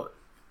 No,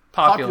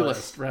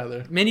 populist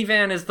rather.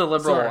 Minivan is the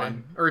liberal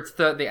one, or it's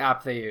the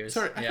app they use.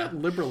 Sorry, I thought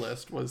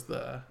liberalist was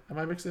the. Am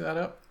I mixing that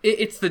up?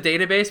 It's the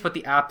database, but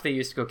the app they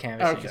use to go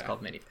canvassing is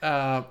called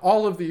Minivan.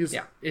 All of these.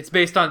 Yeah, it's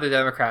based on the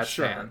Democrats.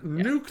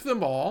 Nuke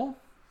them all.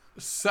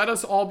 Set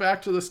us all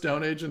back to the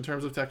Stone Age in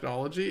terms of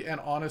technology,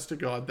 and honest to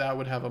God, that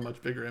would have a much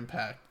bigger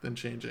impact than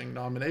changing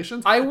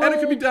nominations. And it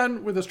could be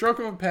done with a stroke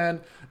of a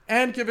pen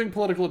and giving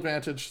political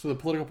advantage to the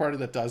political party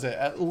that does it,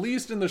 at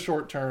least in the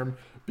short term,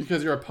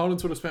 because your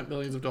opponents would have spent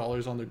millions of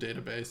dollars on their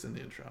database in the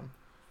interim.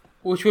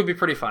 Which would be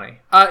pretty funny.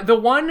 The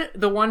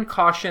one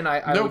caution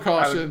I no would,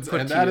 cautions, I would put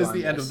and to that you is on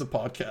the end this. of the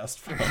podcast,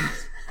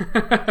 folks.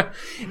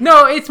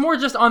 No, it's more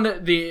just on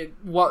the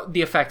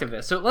effect of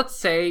this. So let's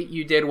say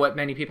you did what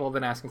many people have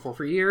been asking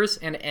for years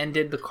and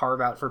ended the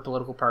carve out for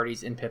political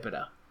parties in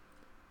PIPEDA.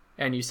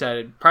 And you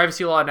said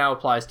privacy law now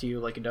applies to you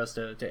like it does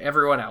to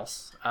everyone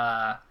else.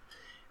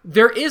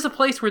 There is a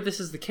place where this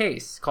is the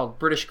case called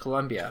British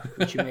Columbia,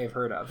 which you may have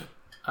heard of,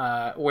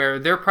 where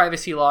their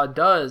privacy law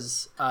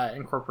does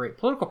incorporate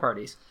political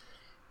parties.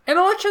 And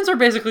elections are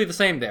basically the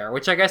same there,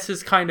 which I guess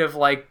is kind of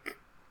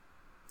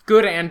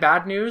good and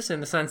bad news in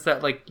the sense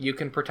that you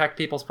can protect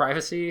people's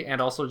privacy and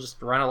also just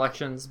run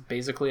elections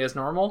basically as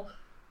normal.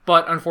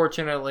 But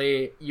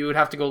unfortunately, you would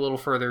have to go a little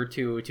further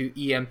to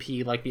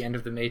EMP, like the end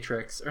of the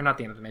Matrix, or not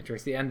the end of the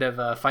Matrix, the end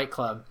of Fight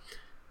Club,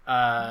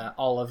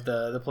 all of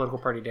the political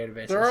party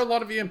databases. There are a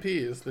lot of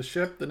EMPs. The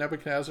ship, the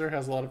Nebuchadnezzar,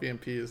 has a lot of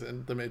EMPs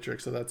in the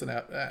Matrix, so that's an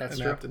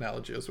apt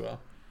analogy as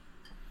well.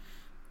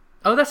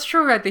 Oh, that's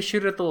true, right? They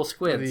shoot at the little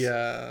squids.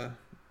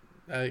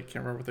 I can't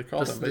remember what they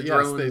call them, but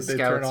yes, they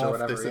turn off,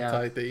 whatever, they sit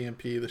tight, they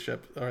EMP the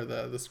ship, or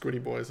the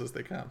squiddy boys as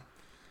they come.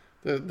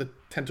 The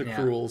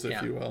tentacruels,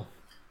 if you will.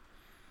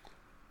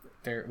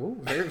 They're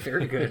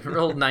very good.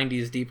 Real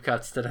 90s deep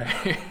cuts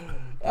today.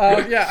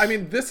 I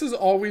mean, this has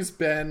always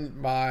been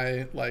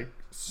my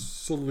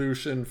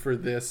solution for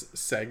this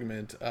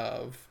segment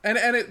of, and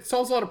it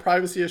solves a lot of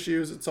privacy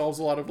issues. It solves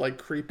a lot of like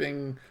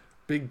creeping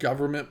big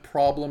government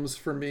problems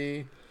for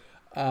me.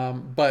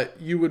 But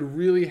you would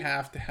really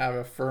have to have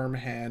a firm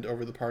hand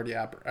over the party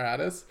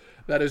apparatus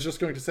that is just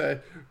going to say,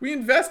 we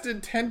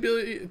invested $10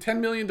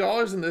 million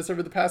in this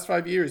over the past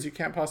 5 years. You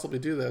can't possibly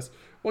do this.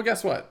 Well,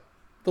 guess what?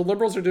 The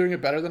Liberals are doing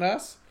it better than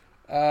us.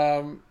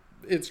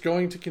 It's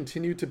going to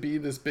continue to be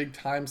this big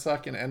time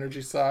suck and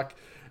energy suck,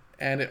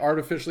 and it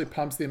artificially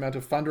pumps the amount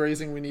of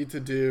fundraising we need to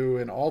do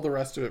and all the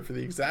rest of it for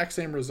the exact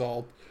same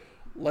result.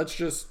 Let's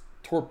just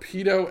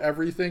torpedo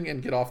everything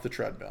and get off the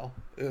treadmill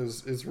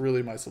is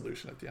really my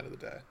solution at the end of the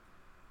day.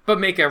 But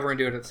make everyone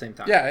do it at the same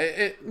time.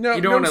 Yeah,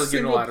 no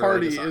single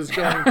party is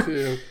going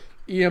to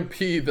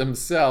EMP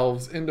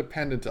themselves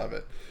independent of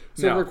it.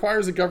 So it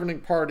requires a governing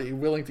party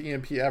willing to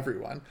EMP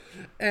everyone.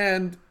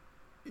 And,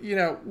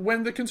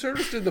 when the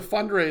Conservatives did the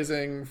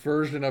fundraising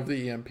version of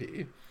the EMP,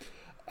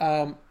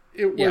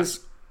 it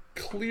was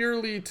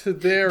clearly to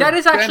their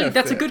benefit,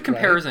 that's a good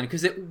comparison,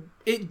 because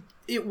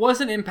it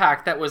was an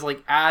impact that was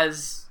like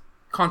as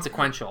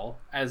consequential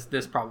as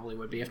this probably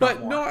would be, if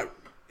not more.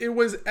 It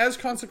was as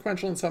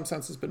consequential in some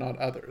senses, but not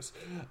others.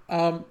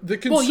 The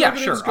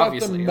Conservatives got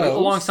the most,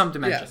 along some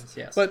dimensions,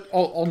 yes. But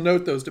I'll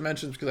note those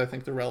dimensions because I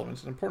think they're relevant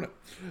and important.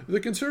 The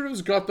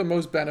Conservatives got the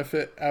most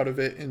benefit out of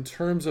it in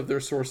terms of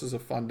their sources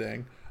of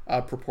funding,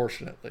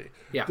 proportionately.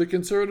 Yeah. The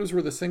Conservatives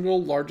were the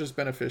single largest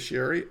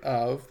beneficiary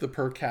of the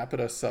per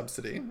capita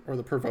subsidy, or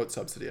the per vote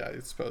subsidy, I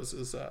suppose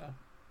is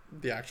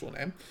the actual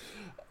name,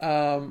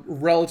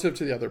 relative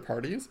to the other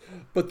parties.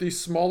 But the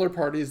smaller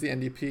parties, the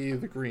NDP,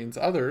 the Greens,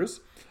 others,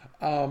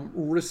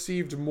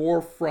 received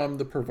more from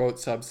the per vote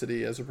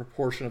subsidy as a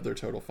proportion of their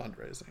total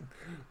fundraising.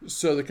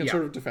 So the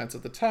Conservative defense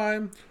at the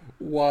time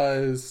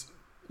was,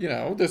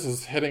 this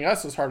is hitting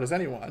us as hard as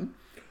anyone.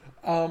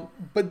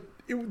 But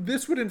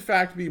this would in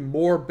fact be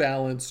more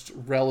balanced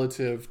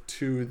relative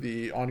to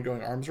the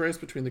ongoing arms race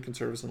between the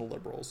Conservatives and the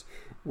Liberals,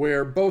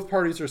 where both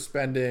parties are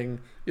spending,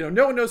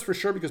 no one knows for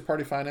sure because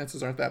party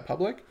finances aren't that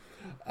public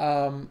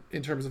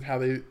in terms of how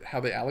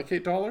they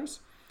allocate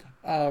dollars.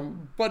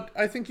 But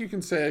I think you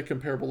can say a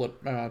comparable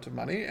amount of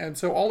money. And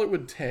so all it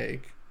would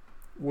take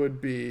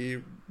would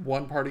be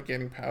one party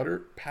gaining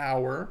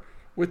power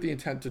with the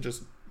intent to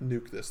just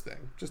nuke this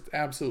thing. Just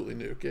absolutely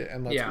nuke it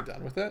and let's be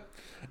done with it.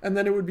 And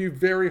then it would be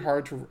very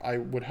hard I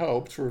would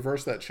hope, to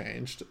reverse that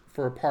change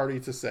for a party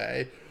to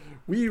say,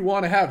 we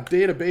want to have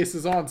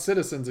databases on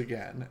citizens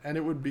again. And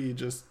it would be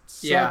just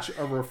such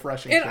a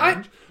refreshing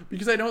change.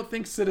 Because I don't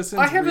think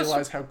citizens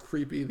realize how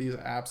creepy these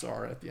apps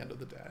are at the end of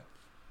the day.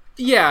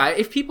 Yeah,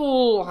 if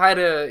people had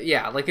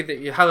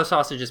how the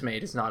sausage is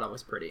made is not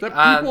always pretty. That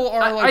people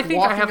are walking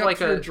up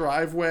to your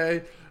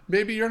driveway.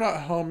 Maybe you're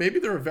not home. Maybe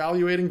they're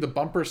evaluating the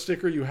bumper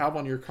sticker you have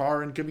on your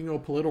car and giving you a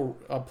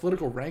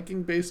political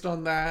ranking based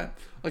on that.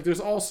 Like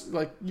there's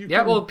also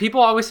well, people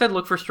always said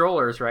look for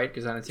strollers, right?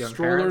 Because then it's young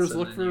strollers. Parents.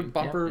 Look for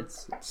bumper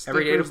stickers.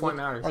 Every data point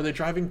matters. Are they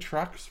driving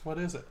trucks? What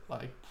is it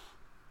like?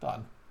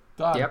 Done.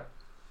 Yep.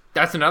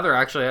 That's another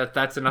one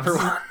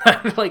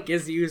that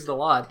is used a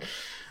lot.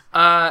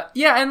 And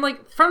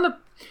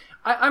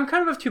I'm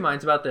kind of two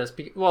minds about this.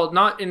 Well,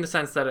 not in the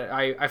sense that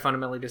I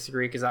fundamentally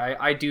disagree, because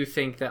I do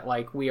think that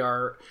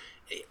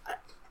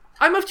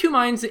I'm of two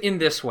minds in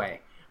this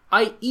way.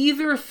 I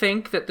either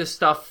think that this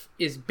stuff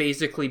is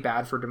basically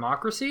bad for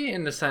democracy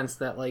in the sense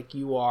that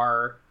you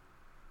are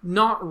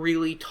not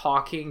really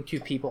talking to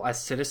people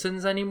as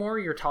citizens anymore.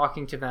 You're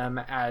talking to them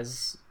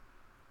as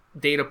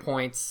data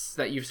points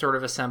that you've sort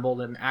of assembled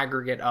an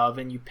aggregate of,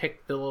 and you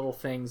pick the little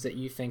things that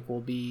you think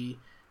will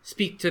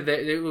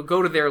it will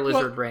go to their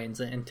lizard brains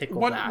and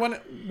tickle that.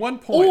 One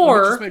point.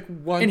 Or, just make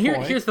one and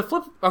point. Here's the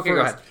flip. Okay, go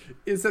ahead.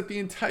 Is that the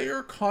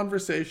entire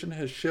conversation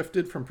has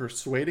shifted from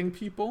persuading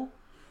people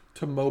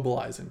to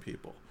mobilizing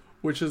people,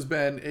 which has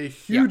been a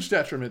huge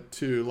detriment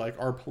to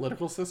our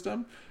political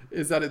system.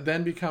 Is that it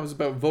then becomes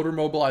about voter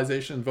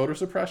mobilization and voter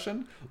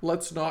suppression.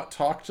 Let's not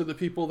talk to the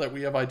people that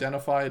we have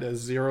identified as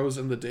zeros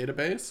in the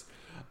database.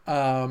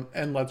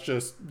 And let's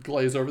just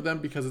glaze over them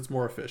because it's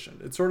more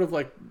efficient. It's sort of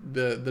like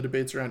the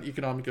debates around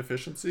economic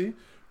efficiency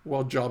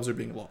while jobs are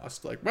being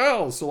lost.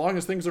 So long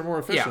as things are more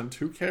efficient,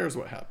 who cares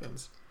what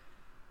happens?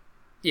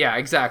 Yeah,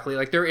 exactly.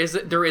 There is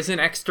an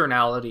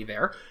externality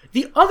there.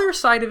 The other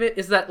side of it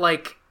is that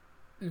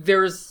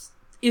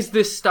is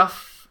this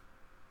stuff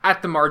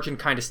at the margin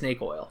kind of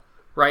snake oil,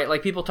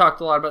 right? People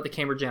talked a lot about the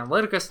Cambridge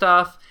Analytica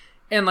stuff,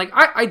 and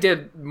I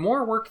did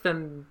more work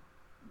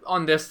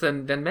on this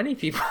than many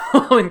people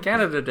in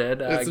Canada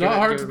did. It's not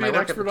hard to be an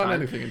expert on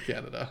anything in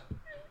Canada.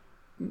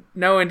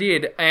 No,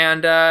 indeed.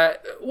 And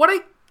what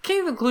I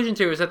came to the conclusion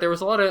to is that there was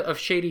a lot of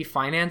shady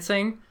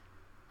financing,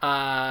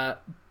 and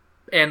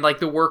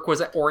the work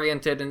was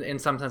oriented in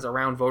some sense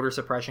around voter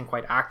suppression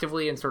quite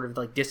actively, and sort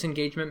of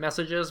disengagement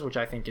messages, which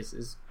I think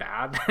is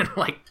bad and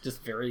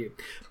just very.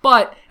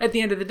 But at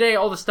the end of the day,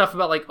 all the stuff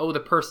about the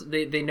person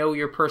they know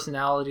your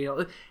personality,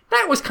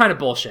 that was kind of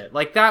bullshit.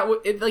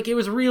 It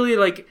was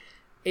really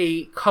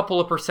a couple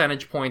of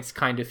percentage points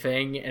kind of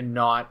thing, and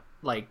not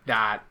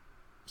that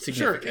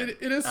significant. Sure,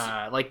 it is.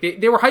 Like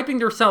they were hyping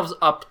themselves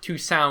up to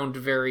sound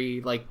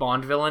very like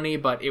Bond villainy,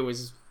 but it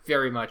was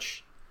very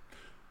much.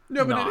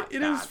 No, but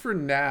it is for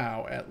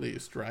now, at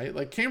least, right?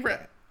 Like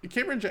Cambridge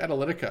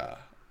Analytica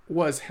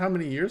was how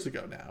many years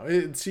ago now?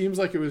 It seems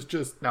like it was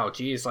just... No,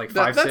 geez, like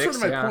 5, 6, That's sort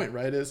of my point,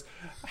 right? Is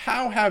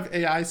how have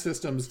AI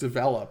systems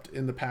developed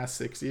in the past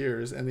 6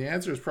 years? And the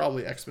answer is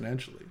probably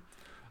exponentially.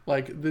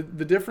 Like, the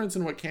difference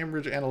in what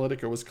Cambridge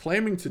Analytica was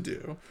claiming to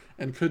do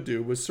and could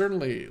do was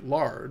certainly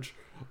large,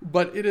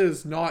 but it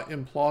is not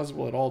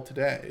implausible at all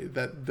today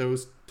that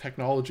those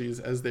technologies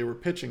as they were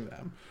pitching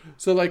them.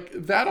 So, like,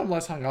 that I'm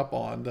less hung up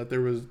on, that there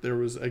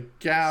was a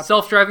gap.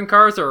 Self-driving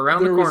cars are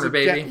around the corner,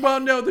 baby. Well,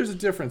 no, there's a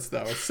difference,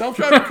 though.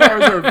 Self-driving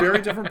cars are a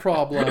very different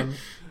problem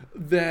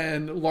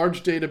than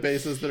large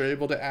databases that are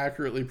able to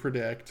accurately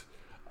predict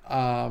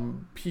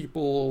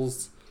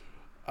people's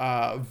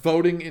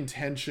voting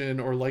intention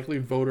or likely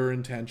voter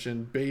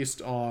intention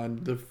based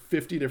on the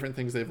 50 different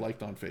things they've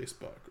liked on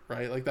Facebook,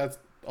 right? Like, that's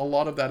a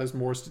lot of that is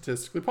more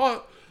statistically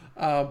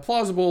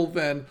plausible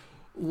than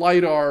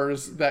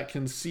lidars that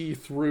can see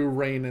through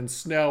rain and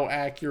snow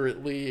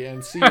accurately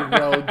and see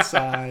road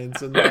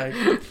signs. And like,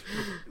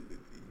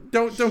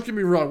 don't get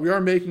me wrong, we are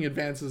making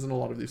advances in a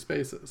lot of these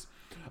spaces.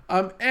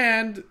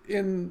 And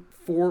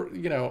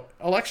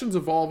elections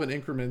evolve in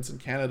increments in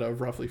Canada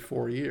of roughly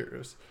 4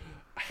 years.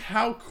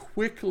 How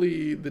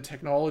quickly the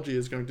technology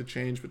is going to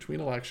change between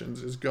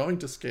elections is going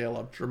to scale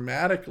up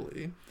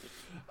dramatically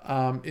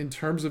in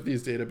terms of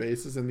these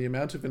databases and the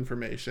amount of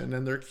information,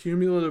 and they're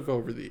cumulative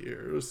over the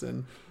years.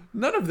 And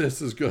none of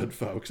this is good,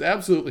 folks.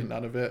 Absolutely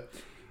none of it.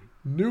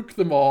 Nuke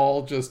them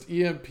all, just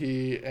EMP,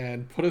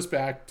 and put us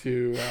back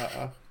to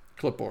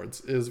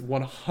clipboards is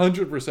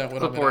 100% what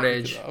Clipboard I'm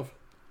age of.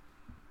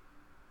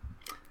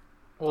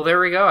 Well,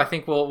 there we go. I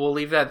think we'll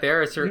leave that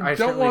there. I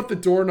don't want the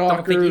door knockers.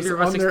 Don't think either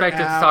of us expected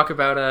to talk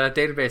about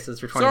databases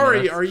for 20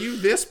 minutes. Sorry, are you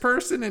this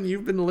person and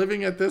you've been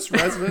living at this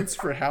residence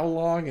for how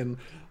long? And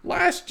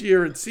last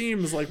year it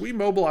seems like we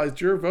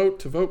mobilized your vote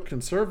to vote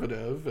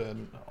conservative,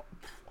 and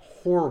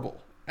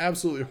horrible,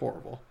 absolutely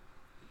horrible.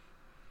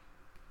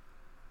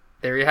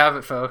 There you have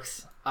it,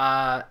 folks.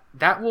 I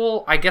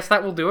guess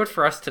that will do it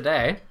for us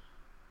today.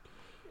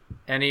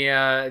 Any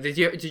did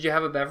you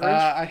have a beverage?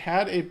 I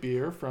had a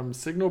beer from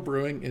Signal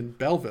Brewing in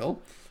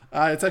Belleville.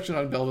 It's actually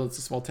not in Belleville, it's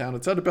a small town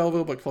outside of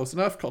Belleville, but close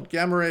enough, called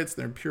Gamma Ray. It's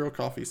their Imperial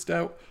Coffee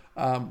Stout.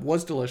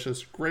 Was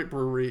delicious. Great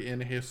brewery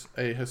in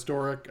a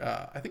historic,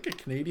 I think a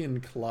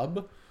Canadian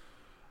club.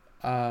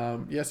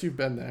 Yes, you've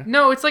been there.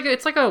 No, it's like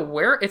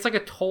a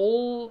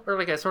toll, or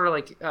like a sort of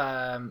like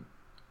a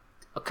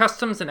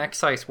customs and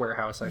excise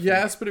warehouse, I think.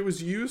 Yes, but it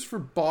was used for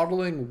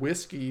bottling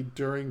whiskey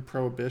during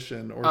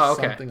Prohibition or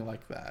something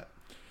like that.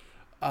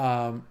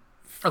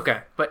 Okay,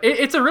 but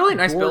it's a really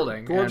nice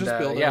building. Gorgeous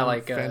building. Yeah,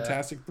 like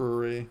fantastic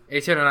brewery.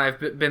 Etienne and I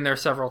have been there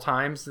several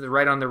times.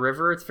 Right on the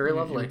river. It's very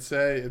lovely. You'd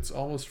say it's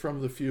almost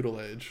from the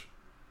feudal age.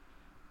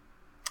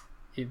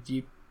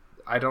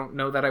 I don't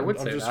know that I would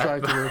say that. I'm just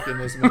trying to work in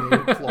as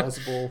many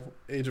plausible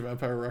Age of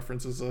Empire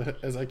references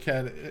as I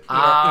can.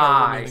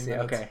 I see.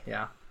 Minutes. Okay,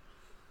 yeah.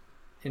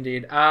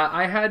 Indeed.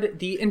 I had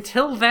the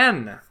Until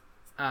Then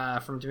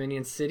from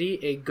Dominion City,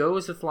 a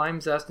goes with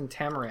lime zest and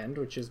tamarind,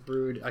 which is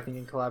brewed, I think,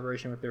 in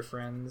collaboration with their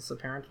friends,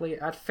 apparently,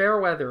 at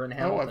Fairweather in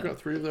Hamilton. I've got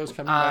 3 of those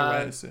coming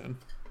my way soon.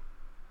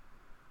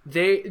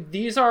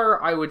 These are,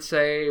 I would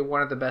say,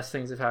 one of the best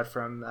things I've had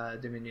from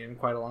Dominion in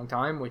quite a long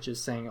time, which is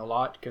saying a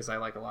lot, because I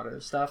like a lot of their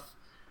stuff.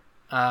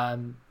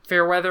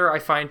 Fairweather, I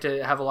find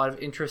to have a lot of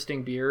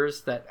interesting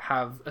beers that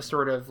have a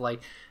sort of, like,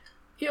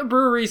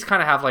 breweries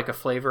kind of have, like, a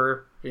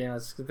flavor.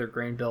 It's their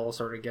grain bill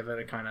sort of give it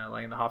a kind of,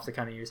 like, the hops they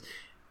kind of use.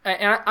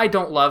 And I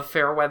don't love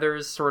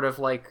Fairweather's sort of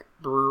like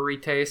brewery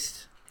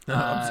taste.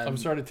 I'm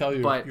sorry to tell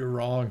you, but you're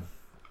wrong.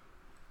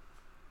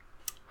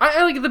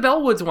 I like the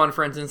Bellwoods one,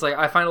 for instance. Like,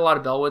 I find a lot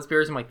of Bellwoods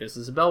beers. I'm like, this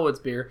is a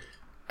Bellwoods beer,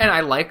 and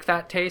I like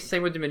that taste.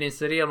 Same with Dominion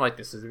City. I'm like,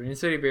 this is a Dominion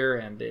City beer,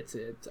 and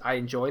I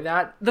enjoy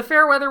that. The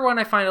Fairweather one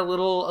I find a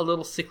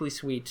little sickly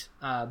sweet.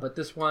 But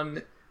this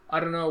one, I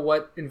don't know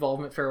what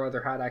involvement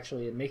Fairweather had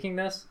actually in making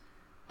this,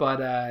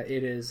 but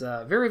it is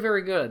very,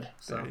 very good.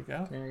 So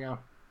there you go.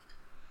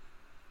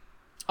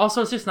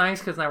 Also, it's just nice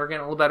because now we're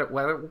getting a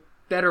little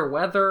better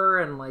weather,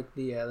 and like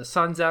the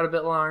sun's out a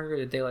bit longer,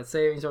 the daylight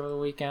savings over the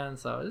weekend.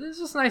 So it's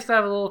just nice to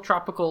have a little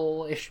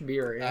tropical-ish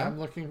beer. You know? I'm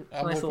looking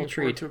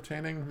forward to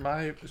obtaining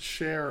my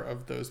share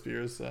of those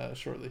beers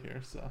shortly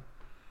here. So,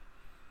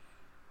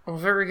 well,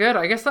 very good.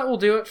 I guess that will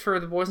do it for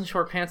the Boys in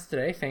Short Pants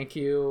today. Thank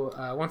you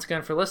once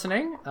again for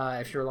listening.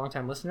 If you're a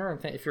long-time listener,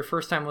 and if you're a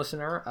first-time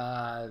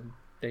listener,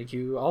 thank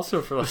you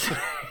also for listening.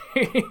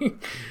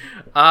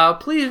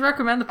 Please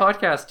recommend the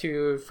podcast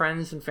to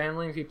friends and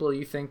family and people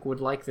you think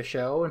would like the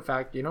show. In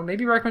fact,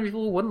 maybe recommend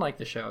people who wouldn't like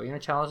the show.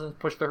 Challenge them to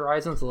push the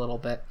horizons a little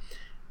bit.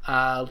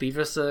 Leave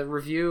us a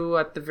review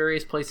at the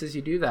various places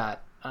you do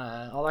that.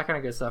 All that kind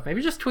of good stuff.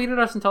 Maybe just tweet at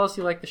us and tell us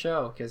you like the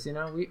show, because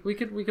we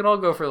could all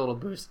go for a little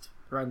boost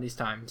around these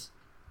times.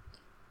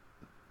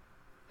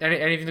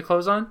 Anything to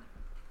close on?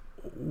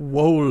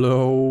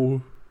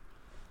 Wolo.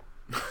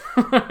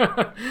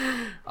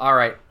 All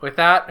right. With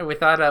that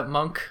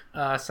monk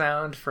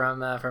sound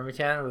from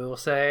Etienne, we will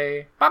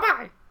say bye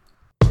bye.